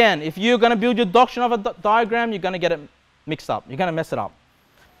 but again, if you're going to build your doctrine of a diagram, you're going to get it mixed up. You're going to mess it up.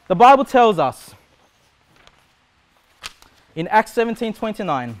 The Bible tells us in Acts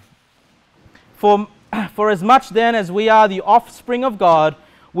 17:29, For as much then as we are the offspring of God,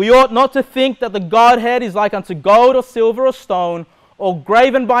 we ought not to think that the Godhead is like unto gold or silver or stone, or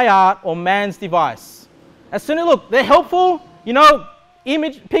graven by art or man's device. As soon as, look, they're helpful, you know,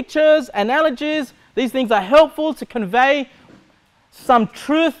 pictures, analogies, these things are helpful to convey some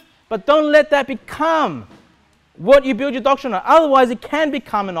truth, but don't let that become what you build your doctrine on. Otherwise, it can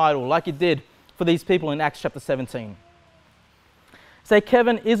become an idol, like it did for these people in Acts chapter 17. Say,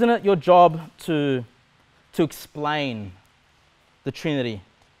 Kevin, isn't it your job to explain the Trinity?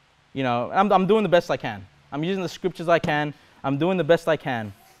 You know, I'm doing the best I can. I'm using the scriptures I can. I'm doing the best I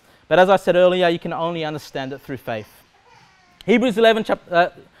can. But as I said earlier, you can only understand it through faith. Hebrews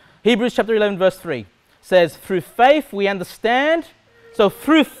chapter 11 verse 3 says, through faith we understand. So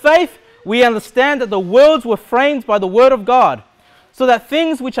through faith we understand that the worlds were framed by the word of God, so that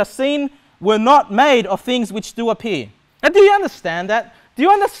things which are seen were not made of things which do appear. Now, do you understand that? Do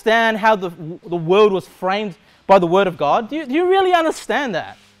you understand how the world was framed by the word of God? Do you really understand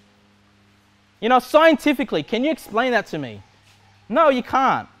that? You know, scientifically, can you explain that to me? No, you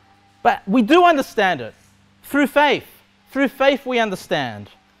can't. But we do understand it. Through faith. Through faith we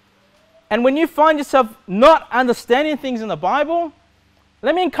understand. And when you find yourself not understanding things in the Bible,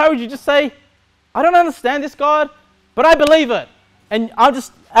 let me encourage you, just say, I don't understand this, God, but I believe it. And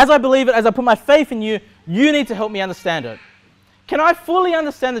as I believe it, as I put my faith in you, you need to help me understand it. Can I fully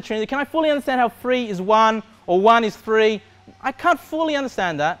understand the Trinity? Can I fully understand how 3 is 1 or 1 is 3? I can't fully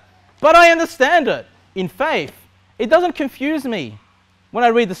understand that, but I understand it in faith. It doesn't confuse me when I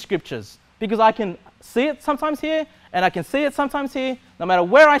read the scriptures, because I can see it sometimes here and I can see it sometimes here. No matter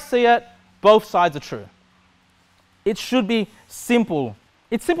where I see it, both sides are true. It should be simple.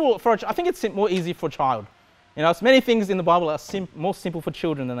 It's simple for I think it's more easy for a child. You know, many things in the Bible are more simple for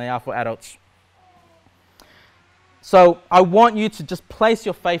children than they are for adults. So I want you to just place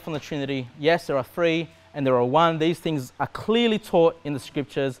your faith on the Trinity. Yes, there are 3 and there are 1. These things are clearly taught in the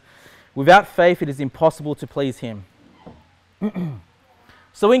scriptures. Without faith, it is impossible to please him.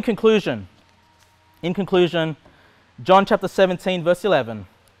 So in conclusion, John chapter 17, verse 11,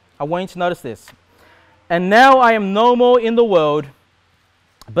 I want you to notice this. And now I am no more in the world,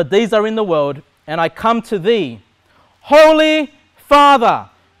 but these are in the world, and I come to thee. Holy Father,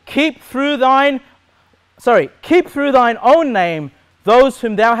 keep through thine own name those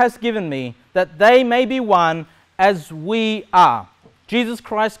whom thou hast given me, that they may be one as we are. Jesus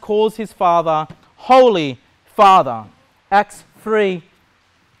Christ calls his Father Holy Father. Acts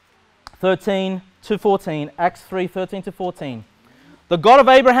 3:13-14. Acts 3:13-14. The God of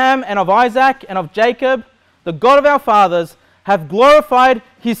Abraham and of Isaac and of Jacob, the God of our fathers, have glorified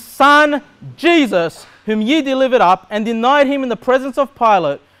his Son, Jesus, whom ye delivered up, and denied him in the presence of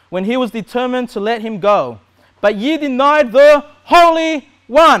Pilate, when he was determined to let him go. But ye denied the Holy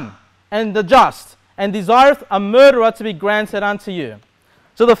One and the just, and desireth a murderer to be granted unto you.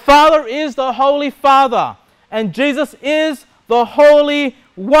 So the Father is the Holy Father, and Jesus is the Holy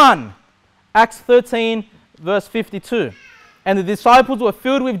One. Acts 13, verse 52. And the disciples were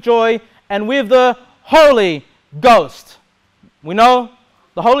filled with joy and with the Holy Ghost. We know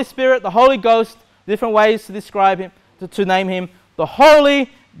the Holy Spirit, the Holy Ghost, different ways to describe him, to name him. The Holy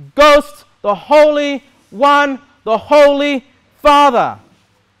Ghost, the Holy One, the Holy Father.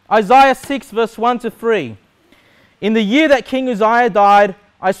 Isaiah 6, verse 1 to 3. In the year that King Uzziah died,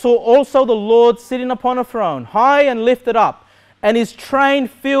 I saw also the Lord sitting upon a throne, high and lifted up, and his train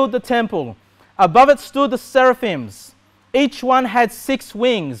filled the temple. Above it stood the seraphims. Each one had 6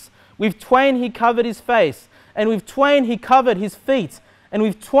 wings. With twain he covered his face, and with twain he covered his feet, and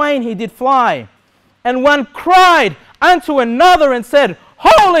with twain he did fly. And one cried unto another and said,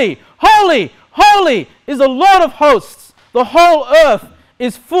 Holy, holy, holy is the Lord of hosts. The whole earth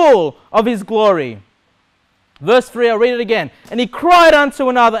is full of his glory. Verse 3, I'll read it again. And he cried unto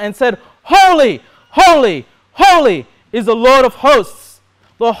another and said, Holy, holy, holy is the Lord of hosts.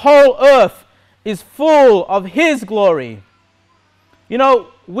 The whole earth is full of his glory. You know,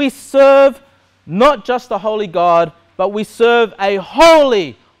 we serve not just a holy God, but we serve a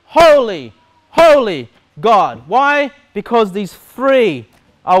holy, holy, holy God. Why? Because these 3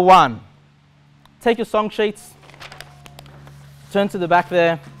 are one. Take your song sheets. Turn to the back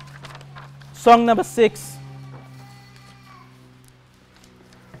there. Song number 6.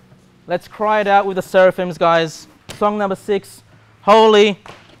 Let's cry it out with the seraphims, guys. Song number 6. Holy,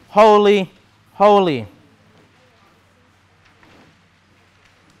 holy, holy.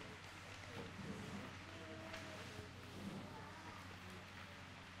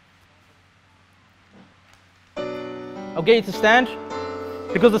 I'll get you to stand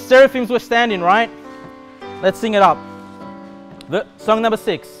because the seraphims were standing, right? Let's sing it up. Song number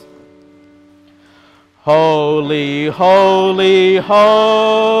 6. Holy, holy,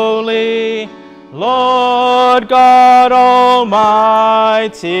 holy, Lord God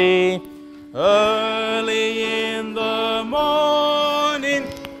Almighty. Early in the morning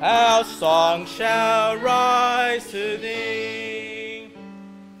our song shall rise to thee.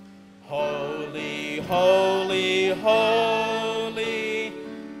 Holy, holy, holy,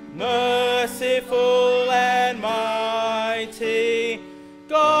 merciful and mighty,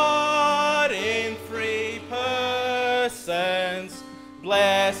 God in 3 persons,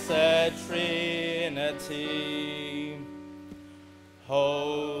 blessed Trinity.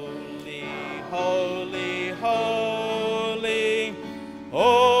 Holy, holy, holy,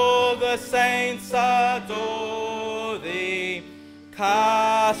 all the saints adore thee,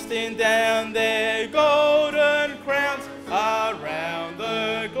 casting down their golden crowns around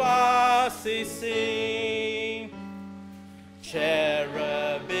the glassy sea.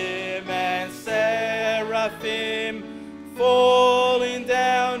 Cherubim and seraphim falling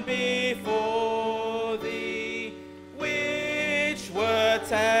down before thee, which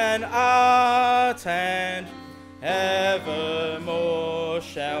wert and art and evermore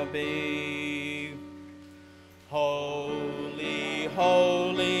shall be. Holy,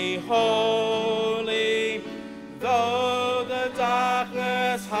 holy, holy, though the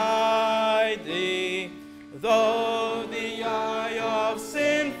darkness hide thee, though the eye of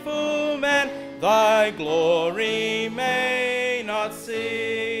sinful man thy glory may not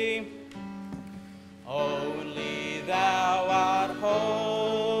see, only thou art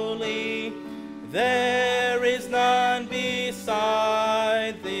holy, there is none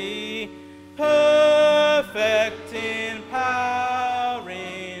beside thee, perfect in power,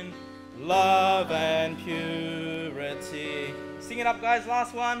 in love and purity. Sing it up, guys,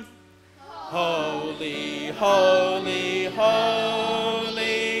 last one. Holy, holy,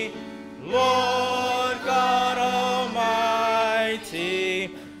 holy, Lord God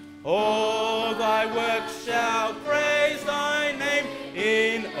Almighty, all thy works shall praise thy name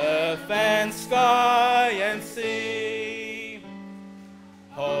in earth and sky and sea.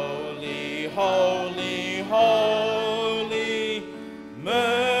 Holy, holy, holy,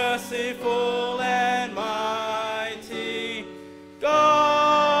 merciful and mighty,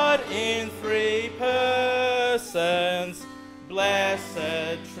 God in 3 persons,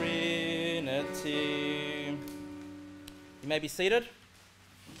 blessed Trinity. You may be seated.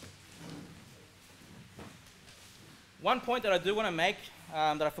 One point that I do want to make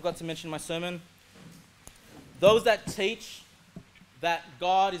that I forgot to mention in my sermon, those that teach that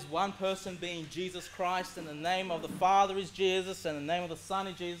God is one person being Jesus Christ and the name of the Father is Jesus and the name of the Son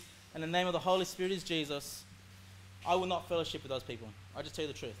is Jesus, and the name of the Holy Spirit is Jesus, I will not fellowship with those people. I just tell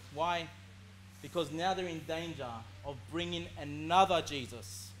you the truth. Why? Because now they're in danger of bringing another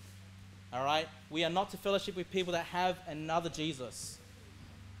Jesus. All right? We are not to fellowship with people that have another Jesus.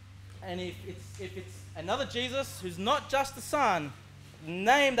 And if it's another Jesus who's not just the Son,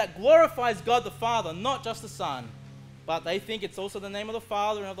 name that glorifies God the Father, not just the Son, but they think it's also the name of the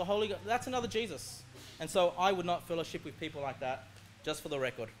Father and of the Holy Ghost, that's another Jesus. And so I would not fellowship with people like that, just for the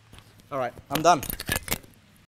record. All right, I'm done.